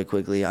topic really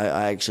quickly,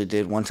 I actually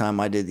did. One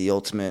time I did the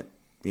ultimate,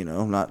 you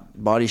know,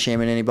 not body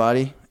shaming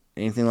anybody,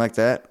 anything like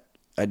that.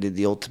 I did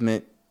the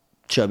ultimate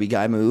chubby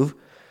guy move,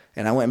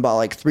 and I went and bought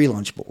like 3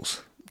 Lunchables.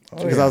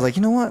 Because I was like,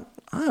 you know what?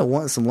 I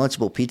want some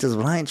Lunchable pizzas,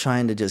 but I ain't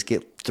trying to just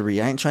get 3.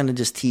 I ain't trying to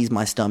just tease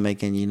my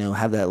stomach and, you know,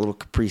 have that little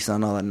Capri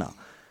Sun, all that. No.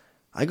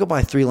 I go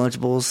buy 3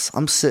 Lunchables.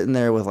 I'm sitting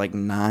there with like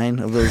 9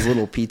 of those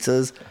little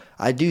pizzas.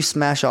 I do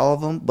smash all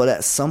of them, but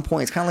at some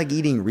point, it's kind of like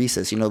eating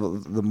Reese's. You know,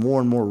 the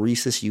more and more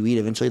Reese's you eat,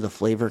 eventually the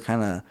flavor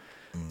kind of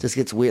just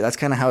gets weird. That's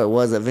kind of how it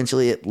was.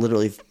 Eventually, it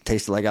literally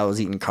tasted like I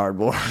was eating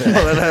cardboard.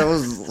 But I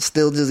was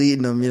still just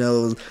eating them. You know,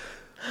 it was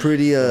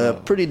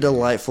pretty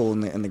delightful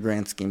in the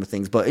grand scheme of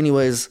things. But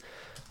anyways,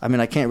 I mean,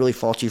 I can't really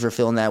fault you for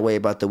feeling that way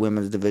about the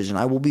women's division.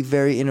 I will be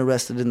very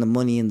interested in the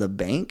Money in the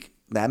Bank,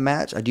 that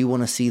match. I do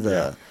want to see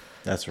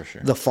that's for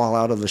sure. The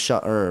fallout of the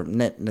shot or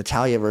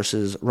Natalya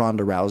versus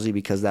Ronda Rousey,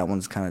 because that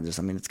one's kind of just,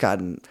 I mean, it's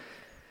gotten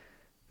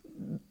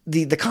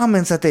the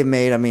comments that they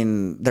made. I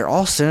mean, they're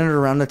all centered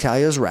around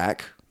Natalya's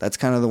rack. That's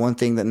kind of the one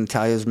thing that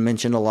Natalya's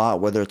mentioned a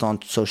lot, whether it's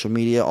on social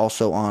media,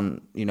 also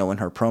on, you know, in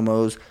her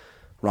promos.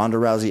 Ronda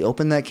Rousey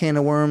opened that can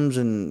of worms,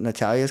 and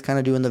Natalya's kind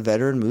of doing the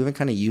veteran move and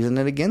kind of using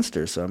it against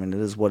her. So, I mean, it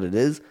is what it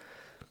is.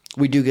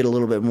 We do get a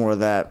little bit more of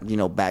that, you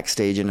know,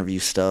 backstage interview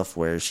stuff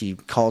where she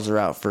calls her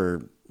out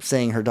for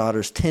saying her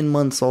daughter's 10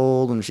 months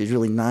old when she's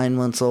really 9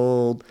 months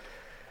old.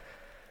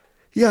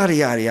 Yada,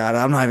 yada, yada.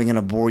 I'm not even going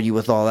to bore you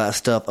with all that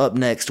stuff. Up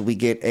next, we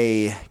get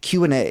a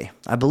Q&A.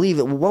 I believe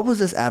what was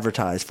this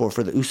advertised for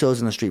the Usos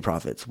and the Street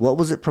Profits? What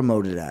was it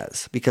promoted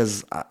as?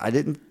 Because I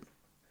didn't.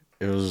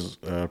 It was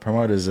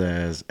promoted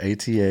as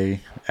ATA,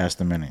 Ask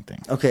Them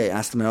Anything. Okay,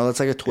 Ask Them. Oh,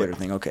 that's like a Twitter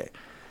thing. Okay.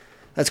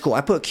 That's cool.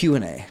 I put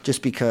Q&A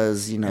just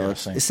because, you know,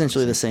 it's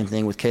essentially the same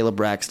thing with Kayla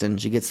Braxton.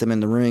 She gets them in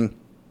the ring.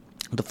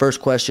 The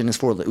first question is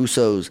for the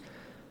Usos.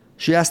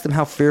 She asked them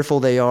how fearful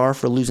they are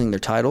for losing their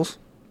titles.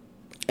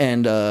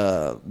 And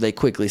they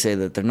quickly say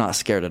that they're not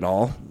scared at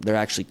all. They're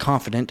actually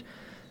confident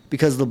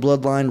because the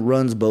bloodline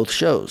runs both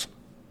shows.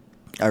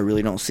 I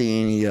really don't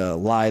see any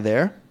lie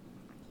there.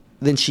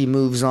 Then she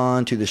moves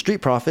on to the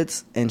Street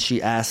Profits, and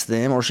she asks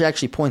them, or she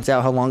actually points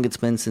out how long it's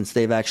been since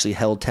they've actually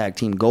held Tag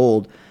Team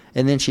Gold.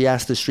 And then she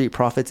asks the Street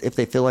Profits if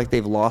they feel like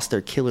they've lost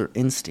their killer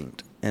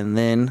instinct. And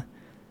then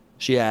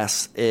She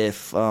asks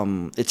if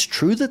it's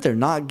true that they're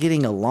not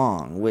getting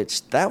along,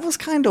 which that was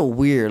kind of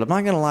weird. I'm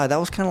not going to lie. That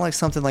was kind of like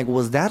something like,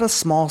 was that a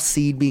small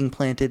seed being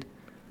planted?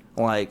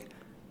 Like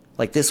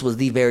this was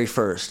the very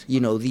first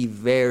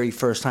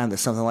time that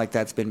something like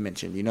that's been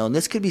mentioned, and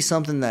this could be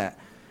something that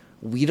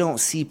we don't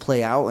see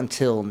play out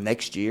until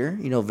next year,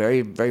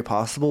 very, very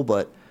possible,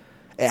 but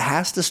it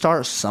has to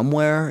start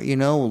somewhere,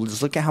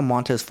 just look at how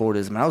Montez Ford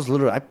is.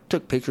 I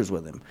took pictures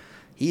with him.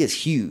 He is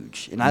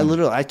huge. And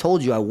I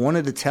told you, I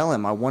wanted to tell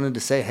him, I wanted to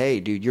say, hey,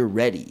 dude, you're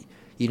ready.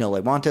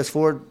 Like Montez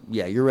Ford,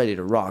 yeah, you're ready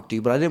to rock,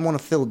 dude. But I didn't want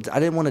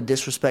to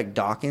disrespect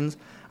Dawkins.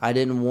 I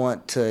didn't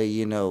want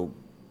to,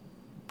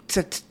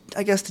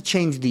 to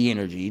change the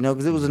energy,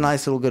 because it was a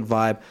nice little good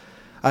vibe.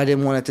 I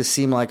didn't want it to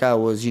seem like I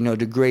was,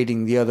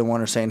 degrading the other one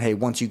or saying, hey,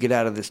 once you get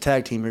out of this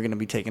tag team, you're going to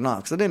be taken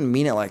off. Because I didn't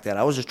mean it like that.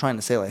 I was just trying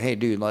to say, like, hey,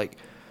 dude, like,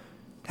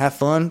 have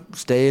fun,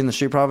 stay in the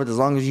Street Profits as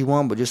long as you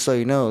want, but just so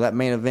you know, that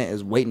main event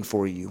is waiting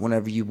for you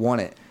whenever you want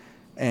it.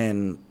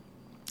 And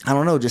I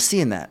don't know, just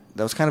seeing that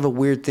was kind of a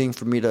weird thing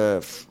for me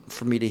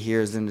to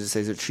hear. Is them to say,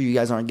 is it true you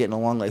guys aren't getting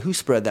along? Like, who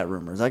spread that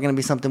rumor? Is that going to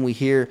be something we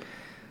hear?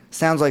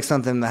 Sounds like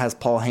something that has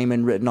Paul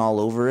Heyman written all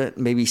over it.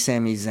 Maybe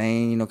Sami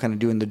Zayn, kind of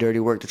doing the dirty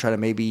work to try to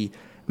maybe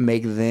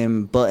make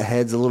them butt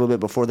heads a little bit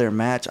before their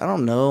match. I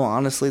don't know.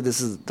 Honestly,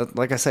 this is,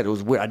 like I said, it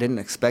was weird. I didn't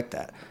expect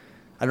that.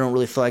 I don't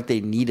really feel like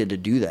they needed to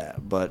do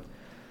that, but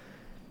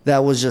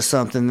that was just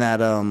something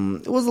that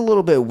it was a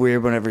little bit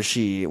weird whenever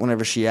she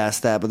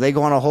asked that. But they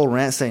go on a whole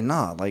rant saying,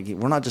 nah, like,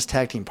 we're not just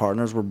tag team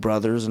partners, we're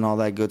brothers and all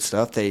that good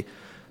stuff. They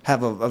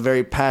have a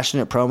very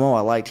passionate promo.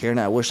 I liked hearing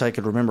it. I wish I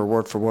could remember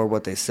word for word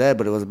what they said,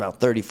 but it was about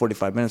 30,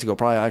 45 minutes ago,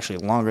 probably actually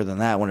longer than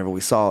that whenever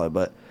we saw it.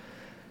 But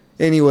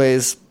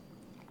anyways,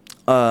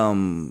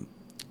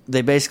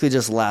 they basically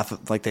just laugh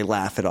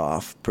it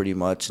off pretty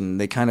much, and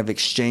they kind of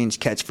exchange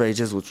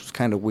catchphrases, which was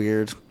kind of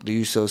weird.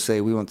 The Usos say,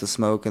 we want the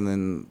smoke, and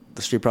then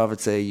the Street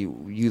Profits say,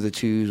 you the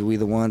twos, we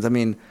the ones. I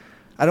mean,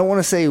 I don't want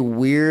to say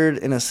weird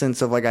in a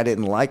sense of like I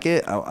didn't like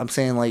it. I'm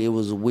saying like it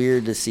was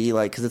weird to see,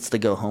 like, because it's the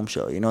go home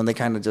show, and they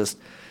kind of just,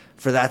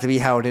 for that to be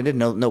how it ended,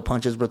 no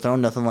punches were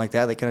thrown, nothing like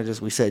that. They kind of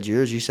just, we said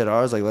yours, you said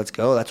ours, like, let's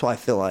go. That's why I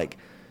feel like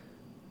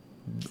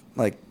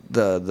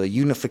the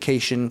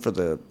unification for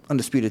the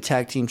Undisputed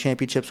Tag Team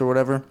Championships or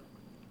whatever,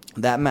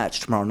 that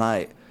match tomorrow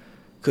night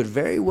could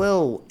very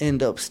well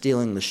end up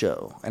stealing the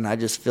show. And I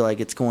just feel like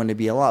it's going to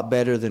be a lot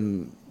better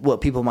than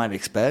what people might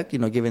expect,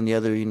 given the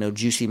other,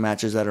 juicy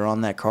matches that are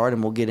on that card.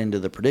 And we'll get into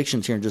the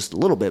predictions here in just a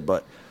little bit.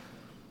 But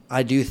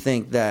I do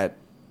think that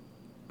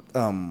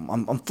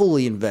I'm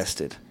fully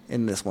invested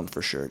in this one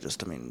for sure. There's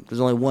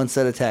only one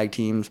set of tag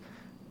teams.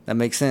 That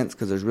makes sense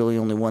because there's really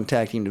only one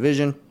tag team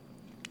division.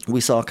 We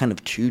saw kind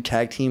of two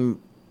tag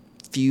team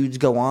feuds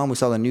go on. We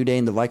saw the New Day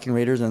and the Viking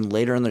Raiders, and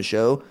later in the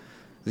show,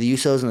 the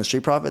Usos and the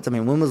Street Profits. I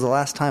mean, when was the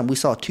last time we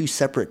saw two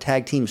separate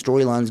tag team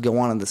storylines go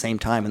on at the same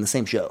time in the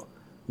same show?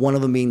 One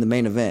of them being the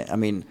main event. I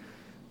mean,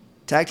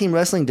 tag team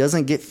wrestling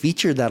doesn't get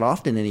featured that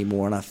often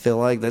anymore, and I feel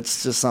like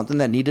that's just something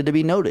that needed to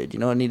be noted.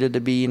 It needed to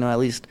be, at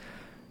least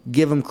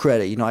give them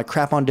credit. I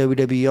crap on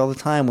WWE all the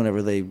time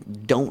whenever they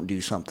don't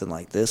do something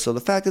like this. So the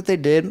fact that they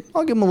did,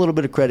 I'll give them a little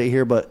bit of credit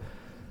here, but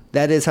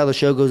that is how the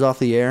show goes off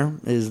the air,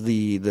 is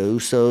the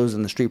Usos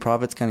and the Street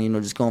Profits kind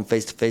of, just going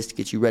face-to-face to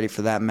get you ready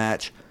for that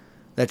match.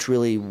 That's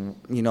really,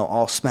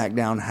 all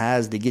SmackDown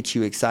has to get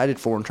you excited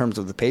for in terms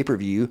of the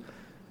pay-per-view.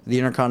 The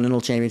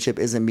Intercontinental Championship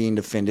isn't being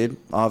defended.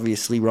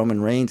 Obviously,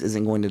 Roman Reigns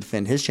isn't going to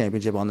defend his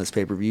championship on this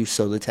pay-per-view.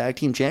 So the Tag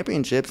Team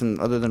Championships, and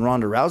other than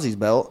Ronda Rousey's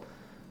belt,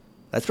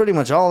 that's pretty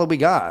much all that we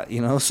got,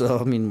 So,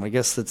 I mean, I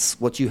guess that's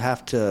what you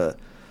have to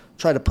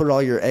try to put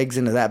all your eggs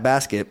into that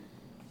basket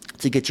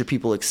to get your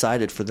people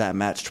excited for that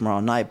match tomorrow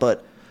night.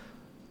 But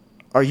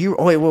are you...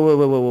 Oh, wait,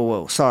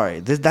 whoa. Sorry.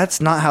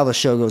 That's not how the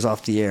show goes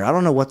off the air. I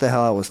don't know what the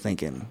hell I was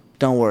thinking.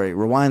 Don't worry.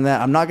 Rewind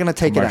that. I'm not going to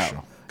take it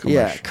out.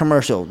 Yeah,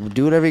 commercial.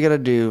 Do whatever you got to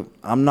do.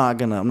 I'm not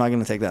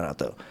gonna take that out,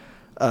 though.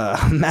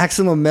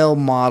 Maximum Male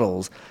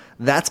Models.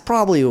 That's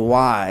probably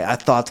why I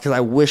thought, because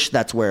I wish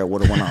that's where it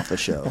would have went off the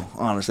show.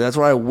 Honestly, that's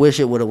where I wish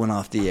it would have went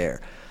off the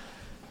air.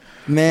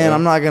 Man,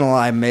 I'm not going to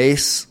lie.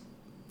 Mace,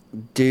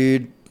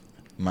 dude...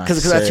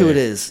 Because that's who it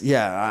is.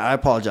 Yeah, I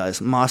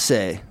apologize.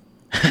 Mace.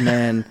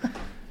 Man,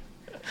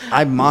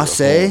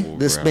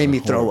 this made me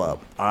throw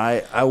up.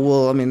 I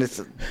will. I mean,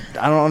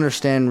 I don't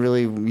understand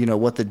really,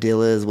 what the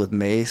deal is with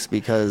Mace,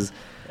 because,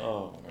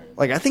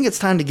 I think it's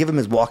time to give him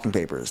his walking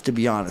papers, to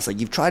be honest.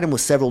 You've tried him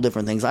with several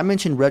different things. I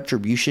mentioned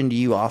Retribution to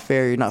you off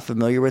air. You're not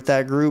familiar with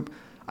that group.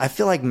 I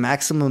feel like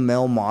Maximum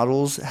Male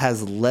Models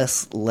has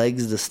less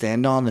legs to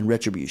stand on than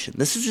Retribution.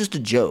 This is just a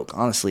joke,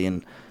 honestly.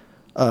 And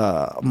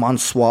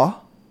Mansoor,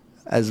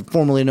 as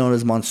formerly known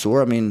as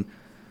Mansoor. I mean,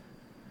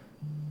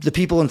 the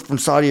people from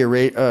Saudi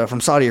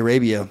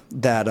Arabia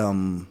that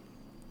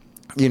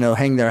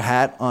hang their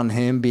hat on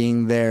him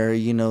being their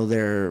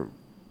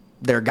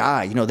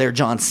guy, their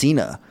John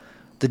Cena,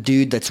 the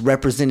dude that's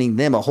representing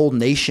them, a whole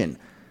nation.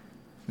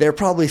 They're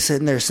probably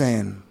sitting there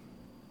saying,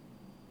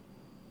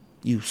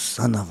 you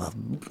son of a,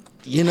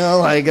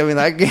 like, I mean,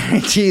 I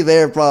guarantee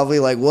they're probably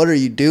like, what are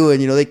you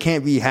doing? They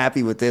can't be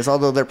happy with this,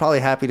 although they're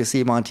probably happy to see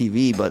him on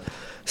TV, but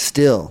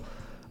still,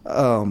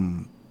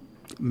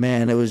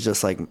 man, it was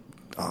just like,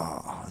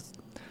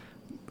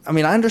 I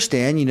mean, I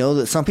understand,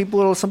 that some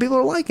people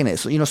are liking it.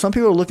 So, some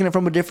people are looking at it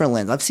from a different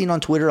lens. I've seen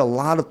on Twitter a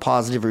lot of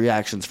positive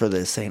reactions for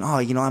this, saying, oh,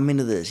 I'm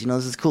into this.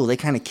 This is cool. They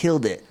kind of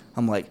killed it.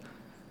 I'm like,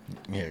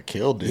 yeah,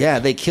 killed it. Yeah,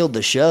 they killed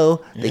the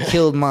show. Yeah. They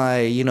killed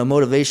my,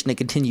 motivation to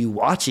continue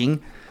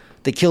watching.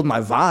 They killed my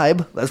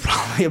vibe. That's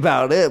probably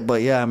about it.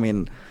 But yeah, I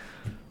mean,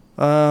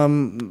 I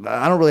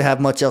don't really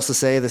have much else to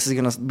say. This is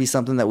going to be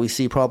something that we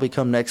see probably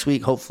come next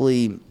week.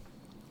 Hopefully,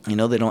 they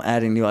don't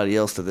add anybody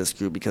else to this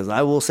group, because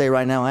I will say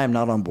right now, I am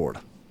not on board.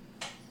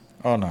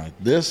 Oh no,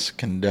 this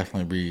can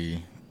definitely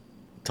be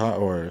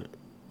crumbled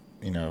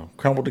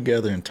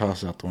together and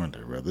tossed out the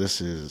window, bro. This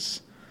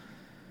is,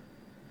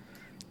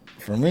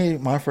 for me,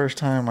 my first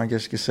time, I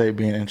guess you could say,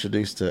 being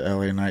introduced to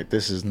LA Knight.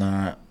 This is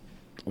not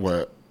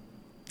what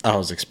I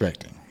was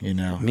expecting,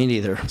 Me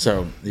neither.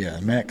 So,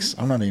 yeah, Max,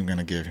 I'm not even going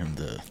to give him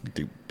the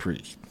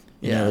Dupree.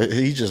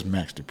 He's just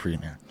Max Dupree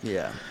now.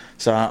 Yeah.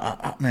 So,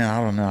 I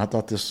don't know. I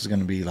thought this was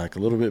going to be, like, a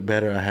little bit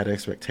better. I had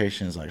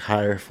expectations, like,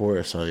 higher for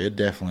it. So, it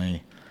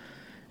definitely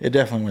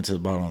went to the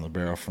bottom of the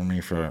barrel for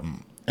me for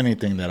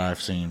anything that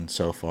I've seen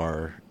so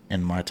far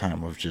in my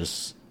time of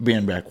just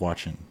being back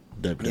watching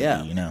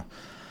WWE,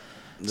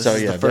 This So,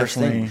 is yeah, the first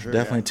definitely, thing,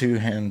 definitely 2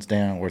 hands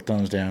down or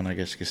thumbs down, I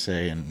guess you could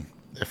say. And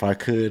if I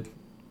could,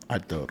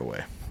 I'd throw it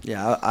away.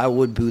 Yeah, I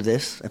would boo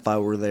this if I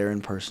were there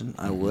in person.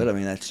 I would. I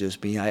mean, that's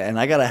just me. And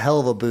I got a hell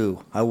of a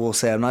boo, I will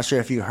say. I'm not sure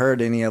if you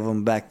heard any of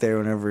them back there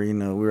whenever, we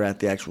were at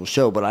the actual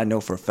show, but I know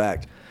for a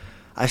fact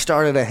I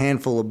started a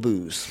handful of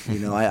boos.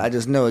 I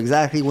just know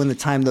exactly when to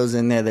time those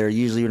in there. They're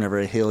usually whenever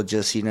a heel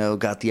just,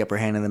 got the upper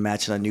hand in the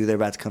match, and I knew they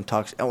were about to come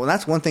talk. Oh, and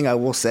that's one thing I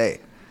will say.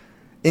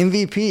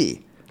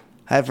 MVP.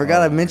 I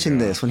forgot I mentioned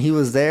this. When he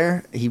was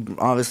there, he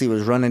obviously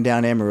was running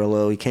down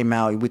Amarillo. He came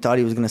out. We thought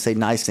he was going to say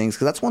nice things,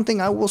 because that's one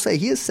thing I will say.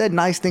 He has said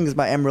nice things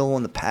about Amarillo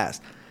in the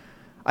past.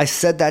 I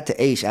said that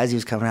to H as he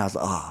was coming out. I was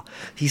like,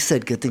 he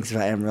said good things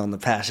about Amarillo in the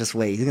past. Just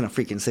wait. He's going to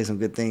freaking say some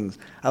good things.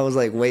 I was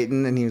like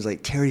waiting, and he was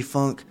like, Terry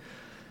Funk,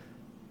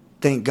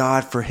 thank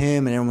God for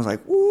him. And everyone was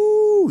like,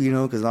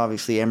 woo, because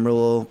obviously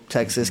Amarillo,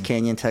 Texas,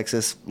 Canyon,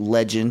 Texas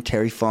legend,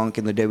 Terry Funk,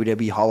 in the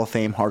WWE Hall of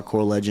Fame,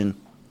 hardcore legend.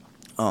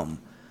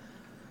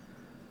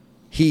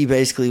 He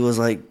basically was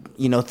like,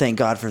 thank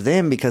God for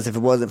them, because if it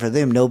wasn't for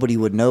them, nobody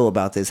would know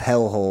about this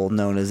hellhole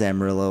known as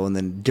Amarillo. And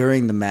then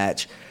during the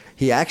match,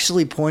 he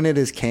actually pointed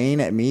his cane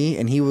at me,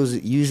 and he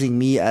was using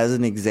me as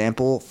an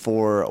example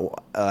for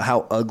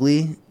how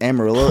ugly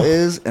Amarillo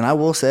is. And I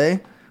will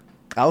say,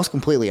 I was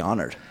completely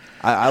honored.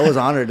 I was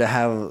honored to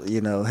have,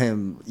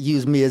 him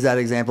use me as that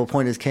example,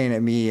 point his cane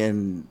at me,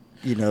 and,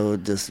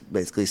 just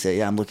basically say,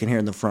 yeah, I'm looking here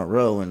in the front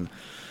row, and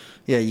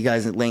yeah, you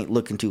guys ain't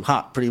looking too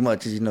hot, pretty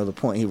much, as the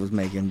point he was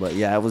making. But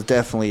yeah, it was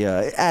definitely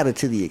it added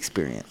to the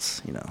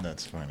experience.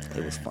 That's funny.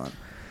 It was fun.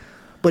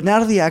 But now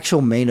to the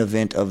actual main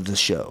event of the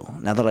show.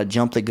 Now that I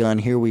jumped the gun,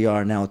 here we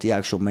are now at the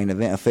actual main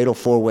event, a fatal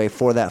 4-way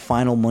for that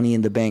final Money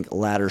in the Bank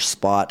ladder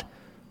spot,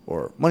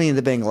 or Money in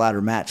the Bank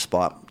ladder match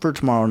spot for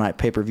tomorrow night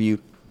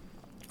pay-per-view.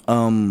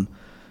 14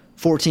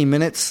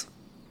 minutes.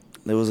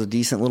 There was a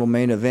decent little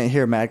main event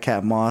here.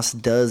 MadCap Moss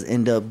does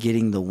end up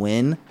getting the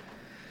win.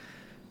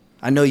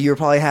 I know you're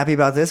probably happy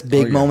about this.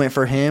 Big moment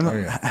for him. Oh,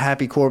 yeah.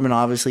 Happy Corbin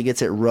obviously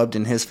gets it rubbed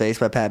in his face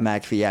by Pat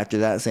McAfee after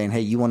that, saying, hey,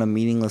 you want a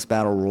meaningless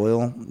battle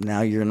royal? Now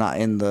you're not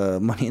in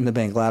the Money in the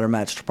Bank ladder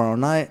match tomorrow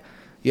night.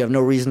 You have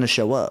no reason to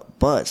show up.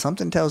 But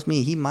something tells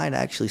me he might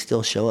actually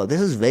still show up.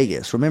 This is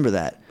Vegas. Remember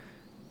that.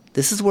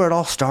 This is where it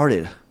all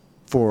started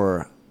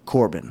for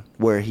Corbin,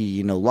 where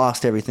he,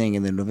 lost everything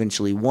and then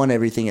eventually won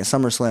everything at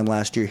SummerSlam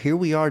last year. Here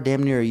we are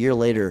damn near a year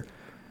later.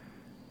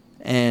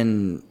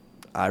 And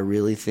I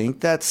really think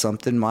that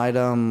something might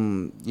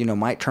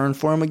turn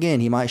for him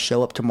again. He might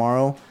show up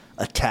tomorrow,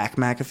 attack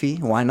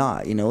McAfee. Why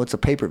not? It's a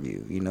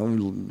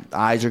pay-per-view.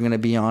 Eyes are going to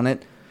be on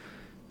it.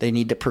 They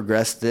need to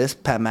progress this.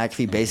 Pat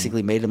McAfee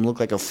basically made him look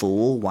like a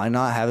fool. Why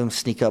not have him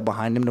sneak up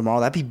behind him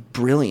tomorrow? That'd be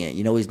brilliant.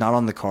 He's not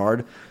on the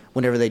card.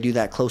 Whenever they do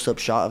that close-up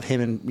shot of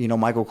him and,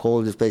 Michael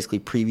Cole just basically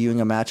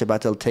previewing a match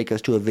about to take us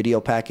to a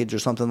video package or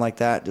something like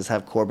that, just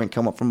have Corbin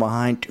come up from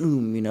behind,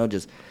 boom,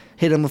 just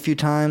hit him a few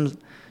times.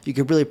 You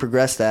could really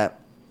progress that.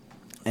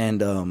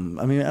 And, I don't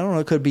know,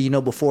 it could be,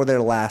 before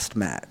their last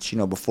match,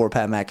 before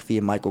Pat McAfee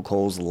and Michael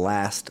Cole's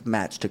last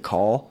match to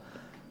call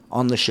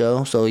on the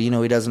show. So, he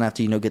doesn't have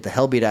to, get the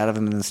hell beat out of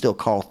him and then still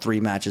call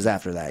 3 matches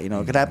after that. It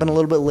could happen a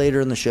little bit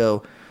later in the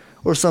show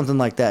or something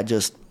like that.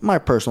 Just my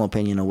personal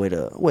opinion, a way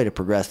to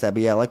progress that.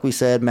 But, yeah, like we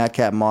said,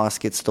 MadCap Moss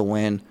gets the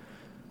win.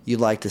 You'd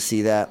like to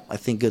see that. I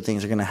think good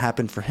things are going to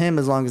happen for him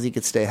as long as he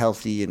could stay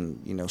healthy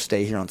and,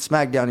 stay here on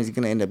SmackDown. He's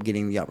going to end up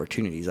getting the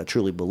opportunities. I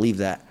truly believe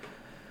that.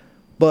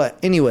 But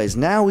anyways,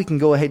 now we can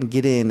go ahead and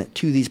get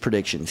into these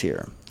predictions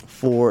here.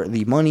 For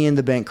the Money in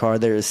the Bank card,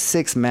 there is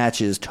 6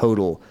 matches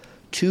total.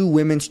 2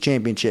 women's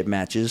championship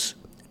matches,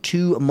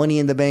 2 Money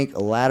in the Bank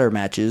ladder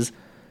matches,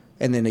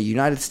 and then a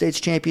United States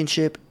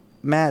Championship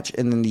match,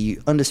 and then the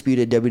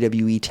undisputed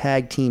WWE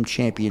Tag Team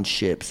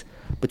Championships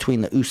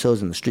between the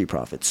Usos and the Street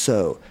Profits.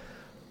 So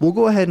we'll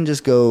go ahead and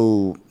just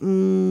go,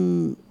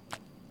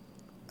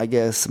 I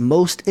guess,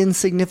 most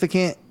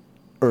insignificant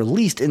or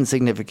least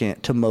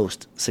insignificant to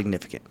most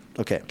significant.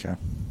 Okay.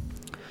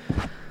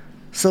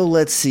 So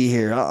let's see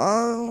here.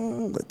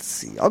 I'll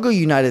go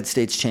United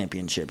States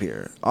Championship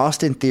here.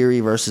 Austin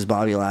Theory versus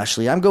Bobby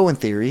Lashley. I'm going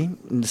Theory.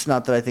 It's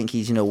not that I think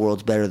he's,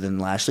 worlds better than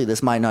Lashley.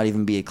 This might not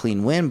even be a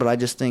clean win, but I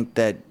just think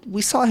that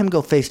we saw him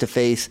go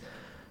face-to-face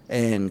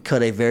and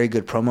cut a very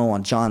good promo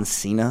on John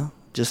Cena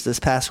just this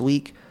past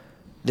week.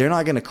 They're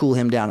not going to cool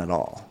him down at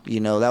all.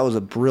 That was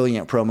a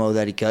brilliant promo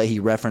that he cut. He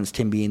referenced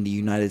him being the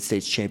United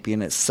States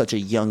champion at such a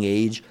young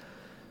age.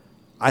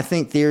 I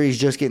think Theory's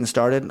just getting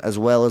started, as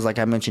well as, like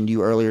I mentioned to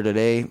you earlier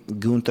today,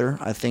 Gunther.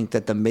 I think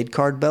that the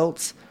mid-card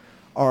belts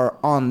are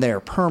on their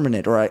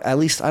permanent, or at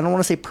least I don't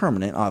want to say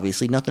permanent,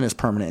 obviously. Nothing is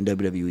permanent in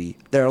WWE.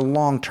 They're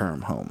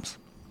long-term homes.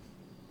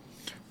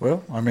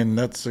 Well, I mean,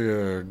 that's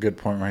a good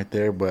point right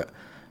there, but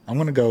I'm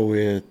going to go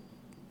with,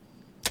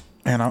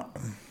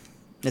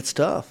 it's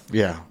tough.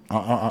 Yeah,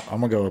 I'm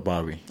going to go with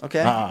Bobby. Okay.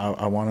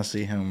 I want to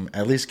see him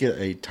at least get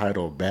a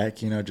title back,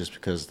 just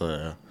because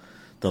the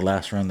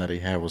last run that he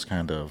had was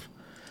kind of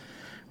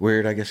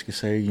weird, I guess you could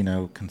say,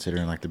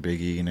 considering like the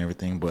Big E and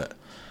everything. But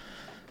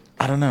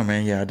I don't know,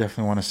 man. Yeah, I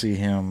definitely want to see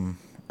him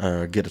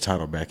get a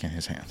title back in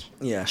his hands.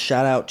 Yeah,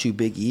 shout out to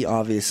Big E,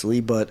 obviously.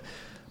 But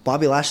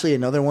Bobby Lashley,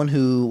 another one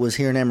who was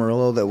here in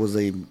Amarillo, that was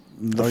the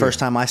first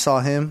time I saw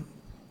him.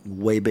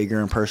 Way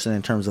bigger in person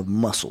in terms of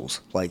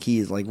muscles. Like, he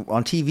is, like,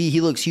 on TV, he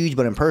looks huge,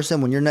 but in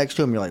person, when you're next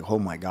to him, you're like, oh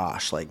my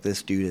gosh, like,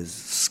 this dude is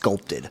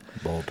sculpted.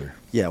 Boulder.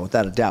 Yeah,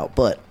 without a doubt.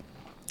 But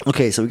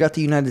okay, so we got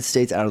the United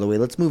States out of the way.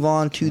 Let's move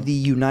on to the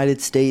United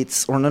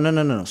States. Or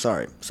no.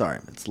 Sorry.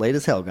 It's late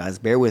as hell, guys.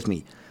 Bear with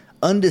me.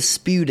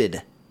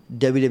 Undisputed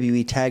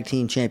WWE Tag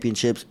Team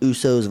Championships,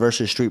 Usos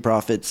versus Street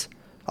Profits.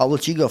 I'll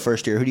let you go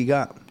first here. Who do you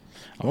got?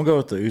 I'm going to go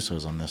with the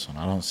Usos on this one.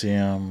 I don't see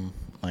them,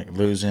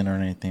 losing or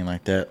anything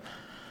like that.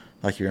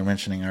 Like you were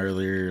mentioning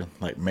earlier,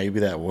 maybe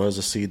that was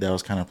a seed that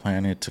was kind of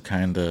planted to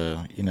kind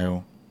of,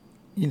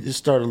 just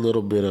start a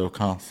little bit of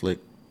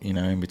conflict,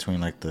 in between,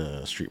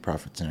 the Street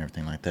Profits and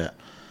everything like that.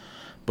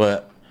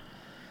 But,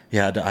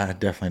 yeah, I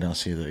definitely don't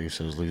see the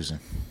Usos losing.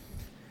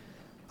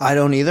 I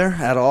don't either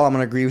at all. I'm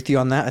going to agree with you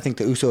on that. I think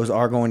the Usos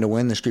are going to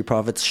win. The Street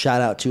Profits, shout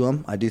out to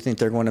them. I do think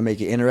they're going to make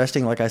it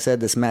interesting. Like I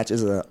said, this match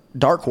is a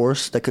dark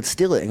horse that could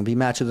steal it and be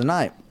match of the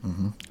night.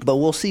 Mm-hmm. But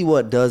we'll see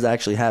what does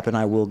actually happen.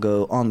 I will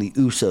go on the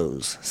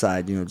Usos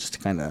side, just to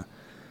kind of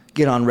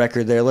get on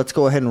record there. Let's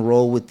go ahead and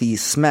roll with the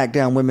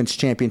SmackDown Women's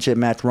Championship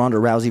match, Ronda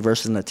Rousey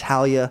versus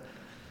Natalya.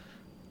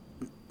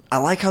 I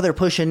like how they're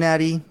pushing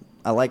Natty.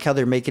 I like how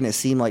they're making it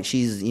seem like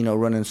she's,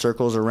 running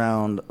circles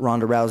around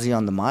Ronda Rousey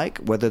on the mic.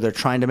 Whether they're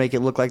trying to make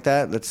it look like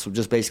that, that's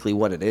just basically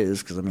what it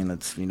is. Because,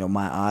 it's,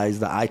 my eyes,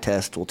 the eye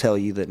test will tell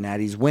you that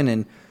Natty's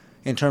winning.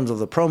 In terms of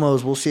the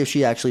promos, we'll see if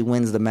she actually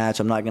wins the match.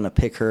 I'm not going to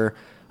pick her.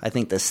 I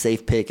think the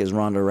safe pick is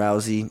Ronda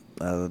Rousey.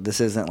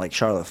 This isn't like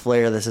Charlotte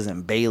Flair. This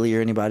isn't Bayley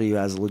or anybody who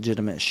has a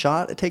legitimate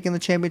shot at taking the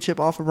championship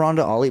off of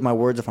Ronda. I'll eat my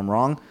words if I'm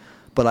wrong.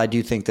 But I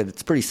do think that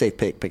it's a pretty safe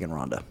pick picking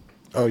Ronda.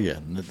 Oh, yeah,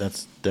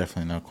 that's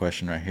definitely no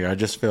question right here. I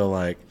just feel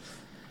like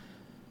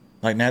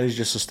Natty's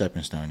just a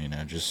stepping stone,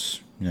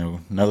 just,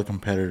 another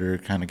competitor,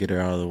 kind of get her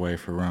out of the way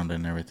for Ronda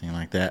and everything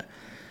like that.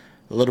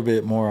 A little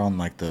bit more on,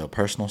 the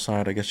personal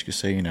side, I guess you could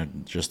say,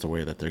 just the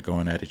way that they're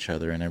going at each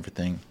other and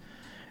everything.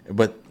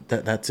 But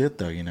that's it,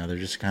 though, they're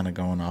just kind of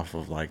going off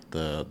of,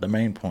 the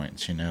main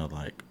points,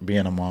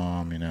 being a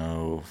mom,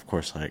 of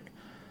course,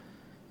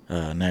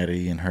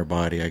 Natty and her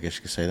body, I guess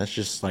you could say. That's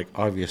just,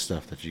 obvious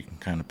stuff that you can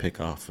kind of pick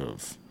off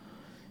of,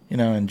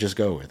 and just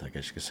go with, I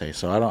guess you could say.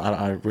 So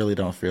I really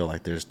don't feel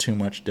like there's too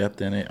much depth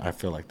in it. I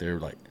feel like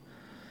they're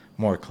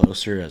more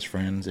closer as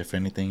friends, if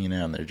anything,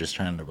 and they're just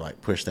trying to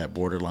push that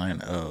borderline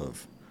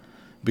of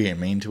being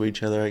mean to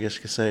each other, I guess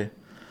you could say.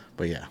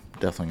 But yeah,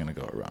 definitely gonna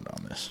go around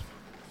on this.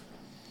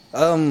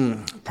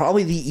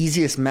 Probably the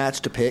easiest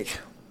match to pick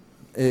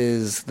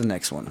is the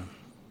next one.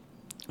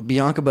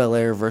 Bianca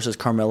Belair versus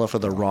Carmella for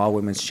the Raw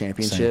Women's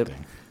Championship. Same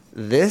thing.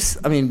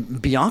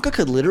 Bianca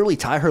could literally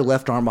tie her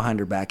left arm behind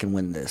her back and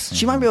win this. Mm-hmm.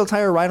 She might be able to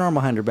tie her right arm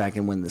behind her back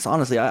and win this.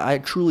 Honestly, I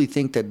truly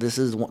think that this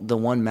is the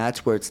one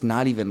match where it's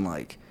not even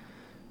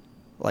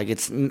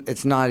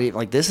it's not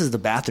even this is the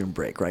bathroom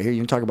break right here. You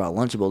can talk about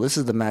Lunchable. This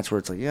is the match where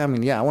it's I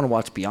want to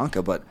watch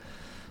Bianca, but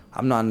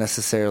I'm not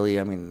necessarily.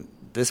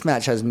 This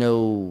match has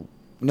no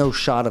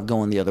shot of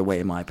going the other way,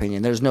 in my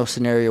opinion. There's no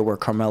scenario where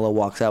Carmella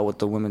walks out with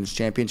the Women's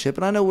Championship,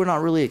 and I know we're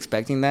not really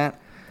expecting that,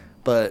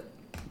 but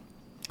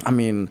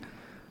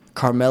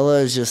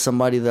Carmella is just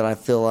somebody that I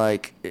feel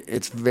like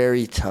it's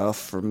very tough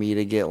for me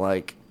to get,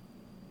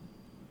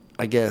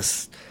 I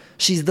guess,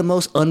 she's the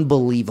most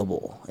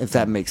unbelievable, if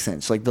that makes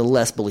sense, the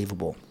less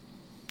believable.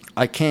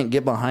 I can't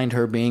get behind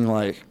her being,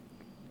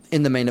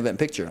 in the main event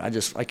picture.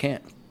 I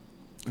can't.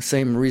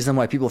 Same reason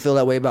why people feel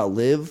that way about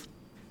Liv,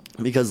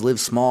 because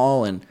Liv's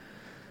small and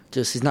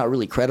just she's not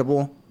really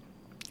credible.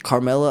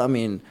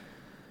 Carmella,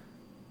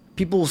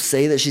 people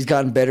say that she's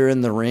gotten better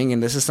in the ring,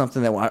 and this is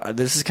something that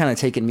this is kind of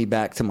taking me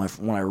back to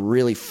when I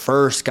really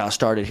first got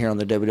started here on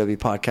the WWE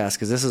podcast,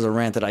 because this is a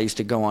rant that I used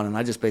to go on, and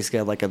I just basically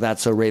had like a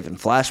That's So Raven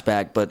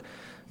flashback. But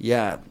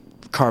yeah,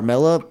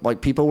 Carmella,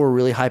 like people were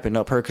really hyping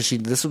up her because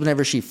this was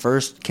whenever she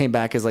first came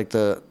back as like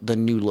the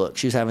new look.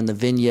 She was having the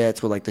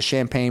vignettes with like the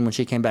champagne when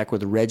she came back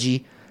with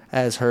Reggie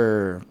as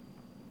her.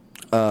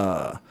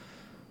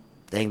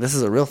 Dang, this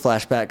is a real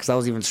flashback because I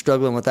was even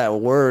struggling with that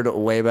word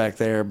way back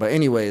there. But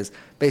anyways,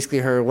 basically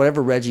her,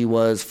 whatever Reggie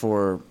was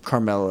for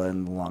Carmella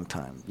in a long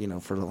time, you know,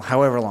 for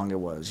however long it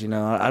was. You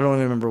know, I don't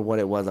even remember what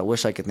it was. I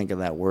wish I could think of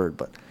that word.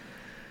 But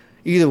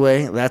either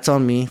way, that's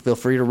on me. Feel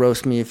free to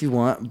roast me if you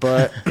want.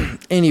 But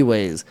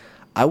anyways,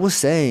 I was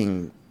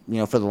saying, you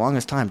know, for the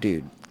longest time,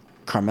 dude,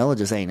 Carmella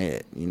just ain't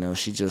it. You know,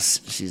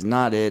 she's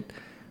not it.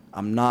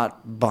 I'm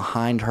not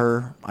behind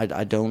her.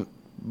 I don't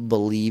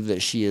believe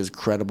that she is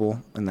credible,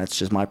 and that's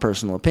just my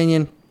personal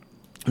opinion.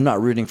 I'm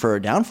not rooting for her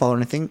downfall or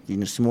anything. You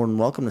know, she's more than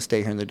welcome to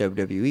stay here in the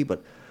WWE,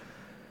 but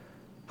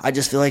I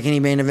just feel like any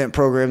main event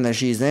program that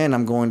she's in,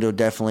 I'm going to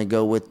definitely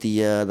go with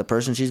the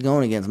person she's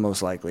going against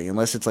most likely,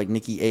 unless it's like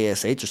Nikki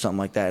ASH or something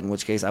like that, in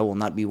which case I will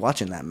not be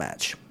watching that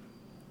match.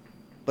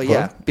 But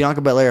yeah,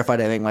 Bianca Belair, if I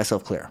didn't make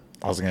myself clear.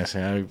 I was going to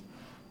say,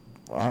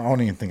 I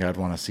don't even think I'd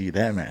want to see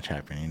that match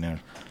happen, you know.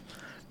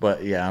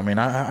 But yeah, I mean,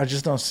 I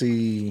just don't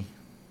see...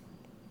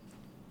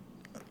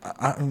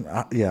 I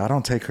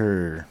don't take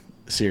her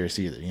serious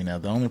either. You know,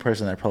 the only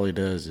person that probably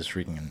does is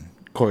freaking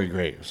Corey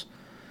Graves.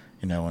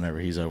 You know, whenever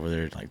he's over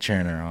there like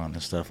cheering her on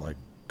and stuff, like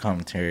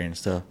commentary and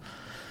stuff.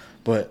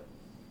 But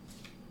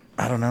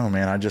I don't know,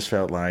 man. I just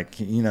felt like,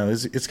 you know,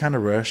 it's kind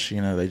of rushed. You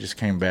know, they just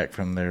came back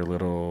from their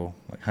little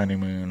like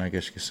honeymoon, I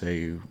guess you could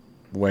say,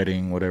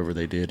 wedding, whatever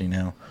they did. You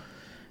know,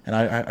 and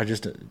I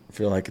just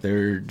feel like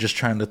they're just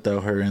trying to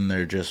throw her in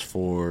there just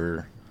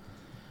for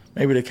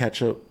maybe to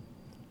catch up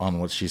on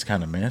what she's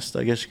kind of missed,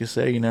 I guess you could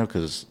say, you know,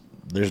 because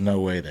there's no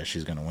way that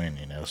she's going to win,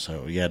 you know.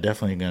 So, yeah,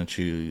 definitely going to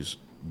choose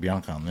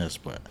Bianca on this.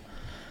 But,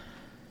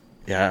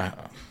 yeah,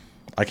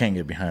 I can't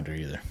get behind her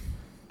either.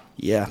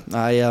 Yeah,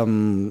 I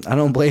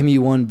don't blame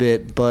you one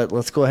bit, but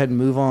let's go ahead and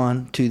move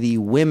on to the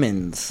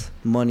women's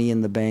Money in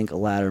the Bank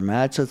ladder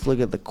match. Let's look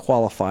at the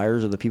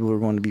qualifiers, or the people who are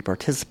going to be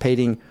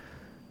participating.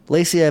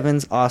 Lacey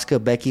Evans,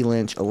 Asuka, Becky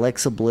Lynch,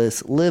 Alexa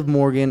Bliss, Liv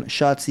Morgan,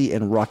 Shotzi,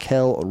 and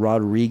Raquel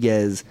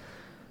Rodriguez.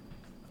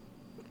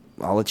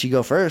 I'll let you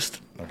go first.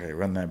 Okay,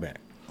 run that back.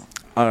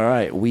 All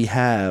right, we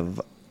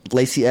have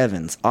Lacey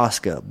Evans,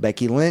 Asuka,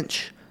 Becky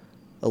Lynch,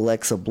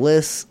 Alexa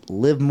Bliss,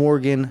 Liv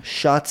Morgan,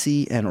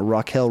 Shotzi, and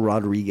Raquel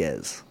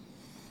Rodriguez.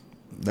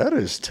 That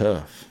is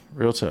tough,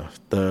 real tough.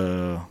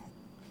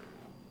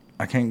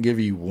 I can't give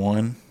you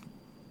one,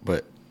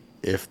 but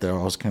if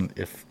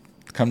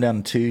come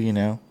down to two, you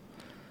know,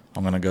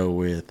 I'm gonna go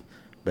with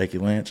Becky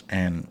Lynch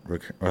and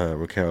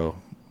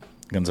Raquel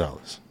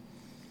Gonzalez.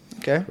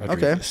 Okay.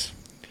 Rodriguez. Okay.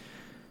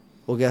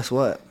 Well, guess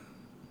what?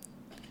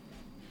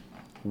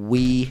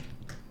 We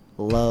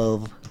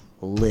love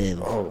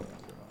Liv. Oh.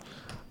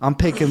 I'm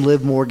picking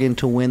Liv Morgan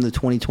to win the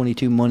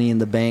 2022 Money in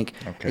the Bank,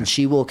 and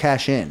she will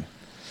cash in.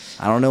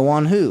 I don't know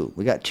on who.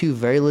 We got two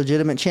very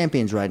legitimate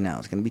champions right now.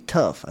 It's going to be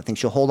tough. I think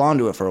she'll hold on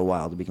to it for a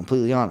while, to be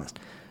completely honest.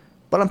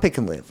 But I'm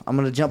picking Liv. I'm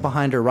going to jump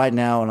behind her right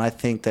now, and I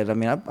think that, I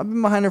mean, I've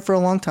been behind her for a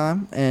long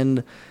time,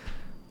 and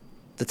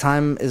the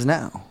time is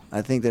now.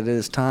 I think that it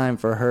is time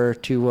for her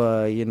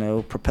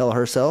to, propel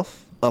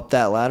herself up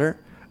that ladder,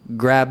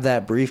 grab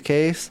that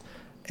briefcase,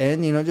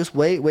 and, just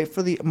wait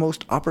for the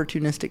most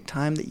opportunistic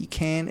time that you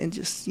can, and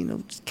just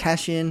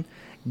cash in,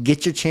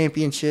 get your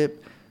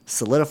championship,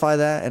 solidify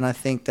that. And I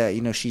think that,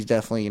 she's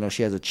definitely,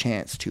 she has a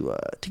chance to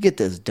get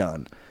this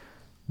done.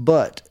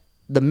 But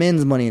the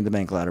men's Money in the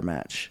Bank ladder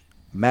match,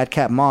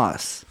 MadCap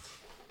Moss,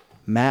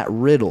 Matt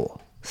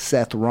Riddle,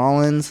 Seth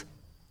Rollins,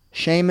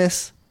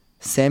 Sheamus,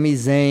 Sami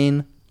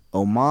Zayn,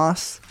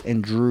 Omos,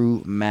 and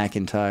Drew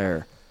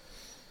McIntyre.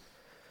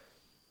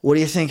 What do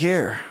you think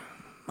here?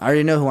 I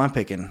already know who I'm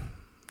picking.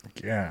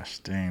 Gosh,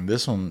 dang.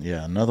 This one,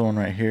 another one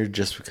right here,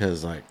 just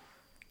because,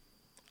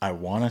 I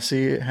want to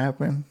see it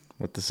happen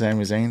with the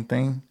Sami Zayn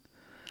thing.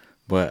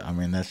 But, I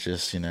mean, that's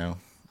just,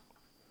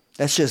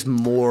 That's just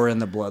more in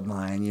the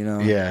bloodline,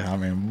 Yeah, I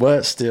mean,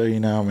 but still,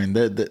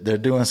 they're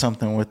doing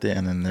something with it,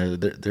 and then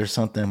there's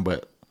something,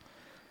 but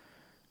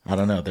I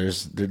don't know.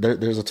 There's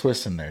a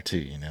twist in there,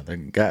 too, There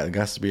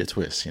got to be a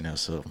twist,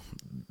 So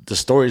the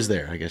story's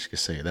there, I guess you could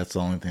say. That's the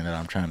only thing that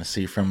I'm trying to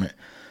see from it.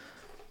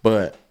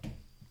 But,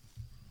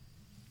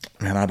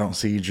 man, I don't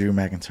see Drew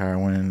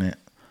McIntyre winning it.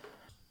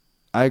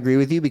 I agree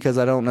with you because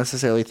I don't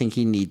necessarily think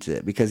he needs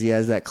it because he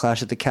has that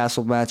Clash at the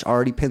Castle match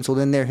already penciled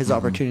in there. His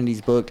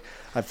opportunity's booked.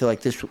 I feel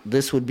like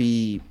this would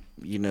be,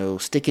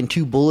 sticking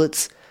two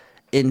bullets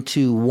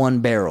into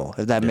one barrel,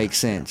 if that makes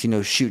sense.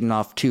 Shooting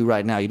off two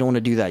right now. You don't want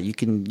to do that. You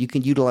can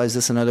utilize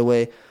this another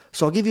way.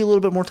 So I'll give you a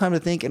little bit more time to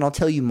think, and I'll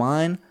tell you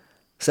mine,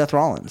 Seth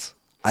Rollins.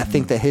 I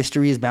think that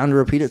history is bound to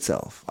repeat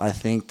itself. I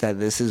think that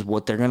this is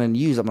what they're going to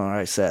use. I'm all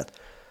right, Seth.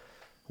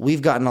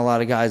 we've gotten a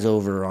lot of guys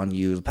over on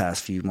you the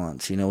past few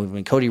months. You know, I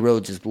mean, Cody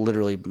Rhodes has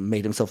literally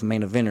made himself a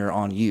main eventer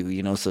on you,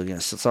 you know, so,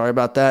 so sorry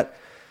about that.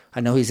 I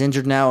know he's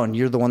injured now, and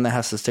you're the one that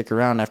has to stick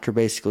around after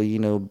basically, you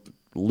know,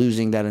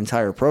 losing that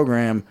entire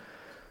program.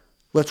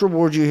 Let's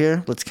reward you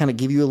here. Let's kind of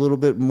give you a little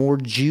bit more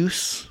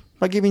juice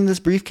by giving this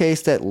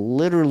briefcase that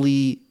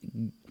literally,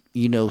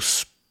 you know,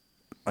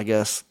 I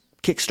guess,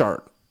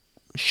 kickstart,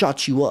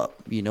 shot you up.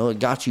 You know, it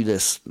got you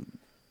this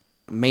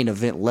main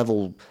event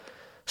level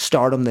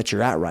stardom that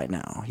you're at right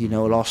now. You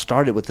know, it all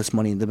started with this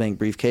Money in the Bank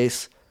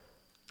briefcase.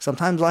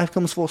 Sometimes life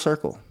comes full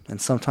circle, and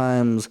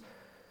sometimes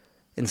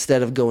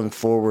instead of going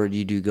forward,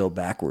 you do go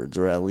backwards,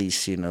 or at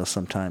least, you know,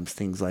 sometimes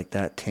things like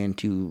that tend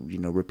to, you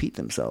know, repeat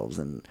themselves.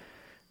 And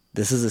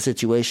this is a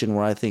situation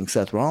where I think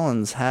Seth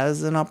Rollins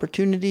has an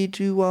opportunity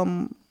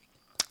to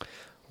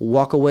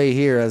walk away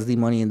here as the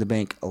Money in the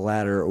Bank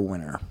ladder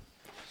winner.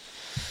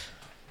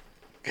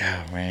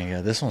 God, man,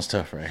 yeah, this one's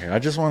tough right here. I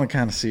just want to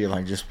kind of see it,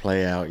 like, just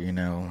play out, you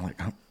know.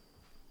 Like,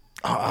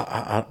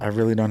 I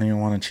really don't even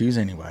want to choose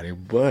anybody.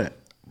 But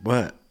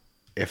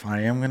if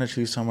I am going to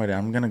choose somebody,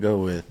 I'm going to go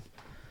with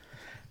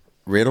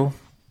Riddle,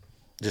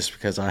 just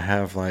because I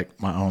have,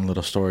 like, my own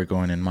little story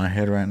going in my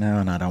head right now,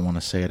 and I don't want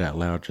to say it out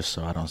loud just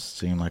so I don't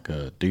seem like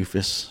a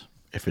doofus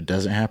if it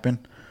doesn't happen.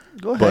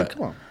 Go ahead, but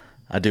come on.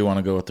 I do want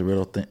to go with the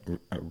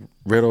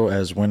Riddle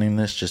as winning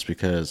this, just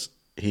because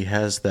he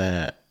has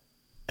that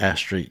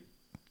asterisk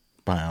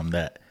by him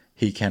that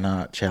he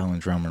cannot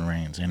challenge Roman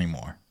Reigns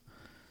anymore.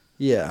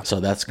 Yeah. So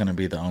that's going to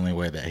be the only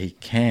way that he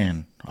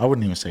can. I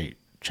wouldn't even say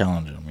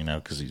challenge him, you know,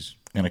 because he's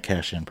going to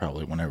cash in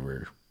probably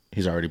whenever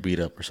he's already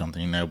beat up or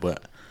something, you know.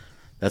 But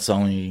that's the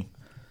only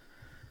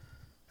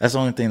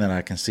thing that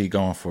I can see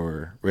going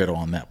for Riddle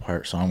on that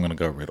part. So I'm going to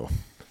go Riddle.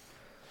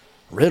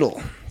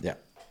 Riddle. Yeah.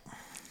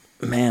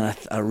 Man,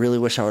 I really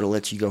wish I would have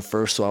let you go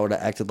first, so I would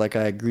have acted like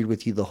I agreed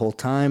with you the whole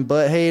time.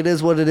 But hey, it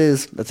is what it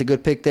is. That's a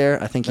good pick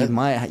there. I think you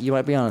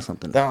might be onto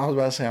something. I was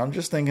about to say, I'm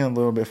just thinking a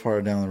little bit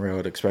farther down the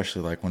road,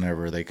 especially like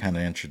whenever they kind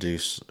of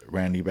introduce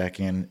Randy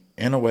back in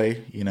a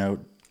way, you know.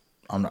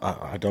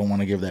 I don't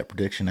want to give that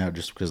prediction out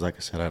just because, like I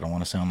said, I don't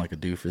want to sound like a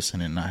doofus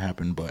and it not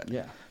happen. But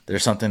yeah,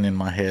 there's something in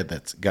my head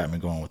that's got me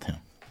going with him.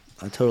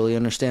 I totally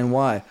understand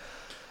why.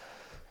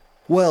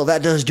 Well,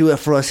 that does do it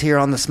for us here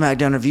on the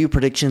SmackDown review.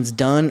 Predictions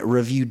done,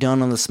 review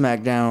done on the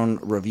SmackDown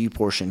review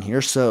portion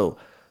here. So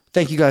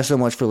thank you guys so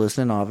much for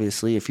listening.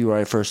 Obviously, if you are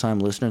a first-time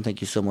listener,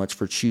 thank you so much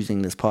for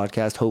choosing this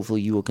podcast.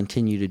 Hopefully you will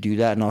continue to do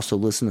that and also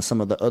listen to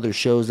some of the other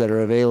shows that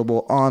are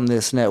available on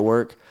this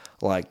network,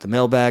 like the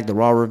Mailbag, the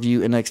Raw Review,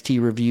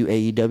 NXT Review,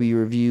 AEW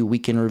Review,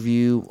 Weekend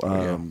Review.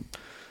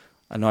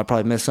 I know I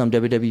probably missed some,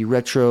 WWE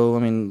Retro. I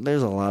mean,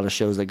 there's a lot of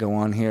shows that go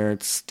on here.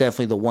 It's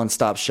definitely the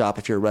one-stop shop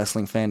if you're a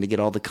wrestling fan to get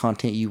all the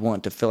content you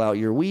want to fill out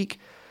your week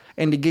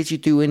and to get you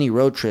through any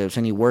road trips,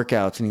 any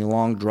workouts, any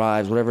long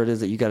drives, whatever it is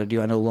that you got to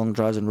do. I know long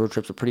drives and road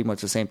trips are pretty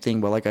much the same thing,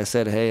 but like I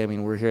said, hey, I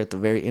mean, we're here at the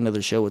very end of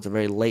the show. It's a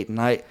very late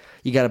night.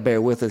 You got to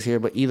bear with us here,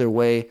 but either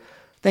way,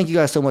 thank you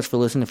guys so much for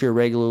listening. If you're a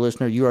regular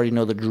listener, you already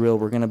know the drill.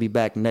 We're going to be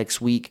back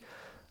next week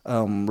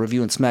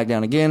reviewing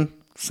SmackDown again.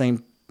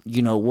 Same,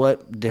 you know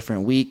what,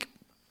 different week.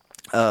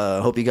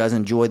 Hope you guys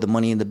enjoy the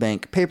Money in the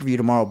Bank pay-per-view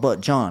tomorrow. But,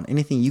 John,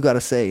 anything you got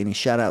to say, any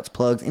shout-outs,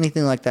 plugs,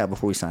 anything like that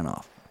before we sign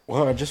off?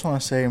 Well, I just want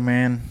to say,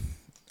 man,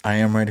 I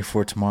am ready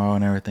for tomorrow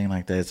and everything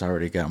like that. It's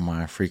already got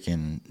my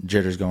freaking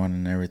jitters going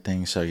and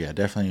everything. So, yeah,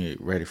 definitely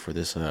ready for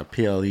this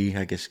PLE,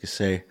 I guess you could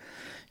say.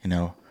 You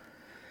know,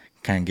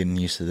 kind of getting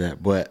used to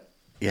that. But,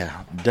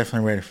 yeah,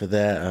 definitely ready for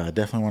that.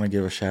 Definitely want to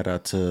give a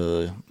shout-out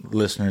to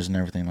listeners and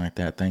everything like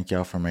that. Thank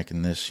y'all for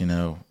making this, you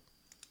know,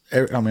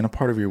 a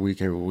part of your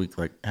week every week,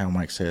 like how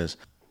Mike says.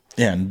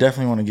 Yeah, and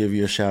definitely want to give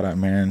you a shout out,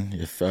 man.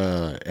 If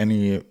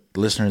any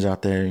listeners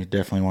out there, you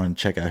definitely want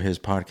to check out his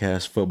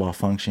podcast, Football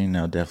Function.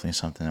 Now, definitely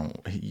something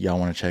that y'all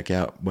want to check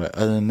out. But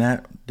other than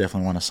that,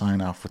 definitely want to sign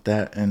off with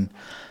that. And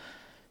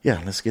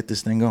yeah, let's get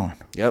this thing going.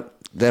 Yep,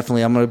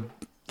 definitely. I'm going to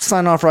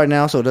sign off right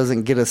now so it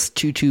doesn't get us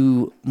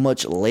too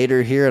much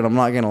later here. And I'm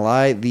not going to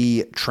lie,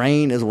 the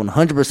train is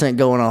 100%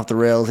 going off the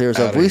rails here.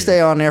 So if we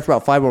stay on there for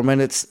about 5 more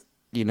minutes,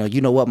 you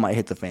know what might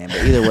hit the fan.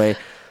 But either way,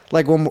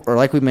 like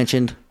we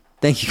mentioned,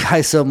 thank you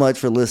guys so much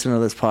for listening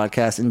to this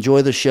podcast.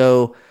 Enjoy the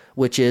show,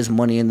 which is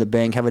Money in the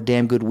Bank. Have a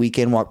damn good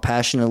weekend. Walk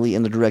passionately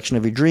in the direction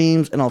of your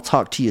dreams, and I'll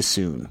talk to you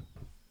soon.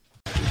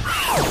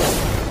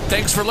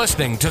 Thanks for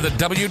listening to the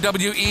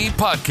WWE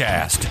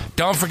Podcast.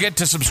 Don't forget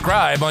to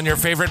subscribe on your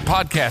favorite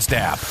podcast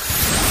app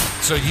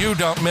so you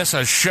don't miss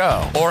a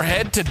show, or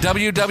head to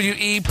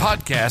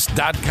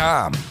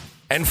WWEpodcast.com.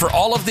 And for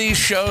all of these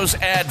shows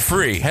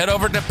ad-free, head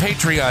over to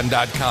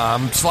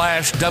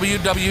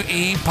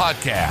patreon.com/WWE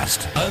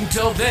Podcast.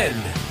 Until then,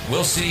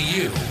 we'll see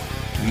you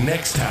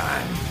next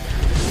time.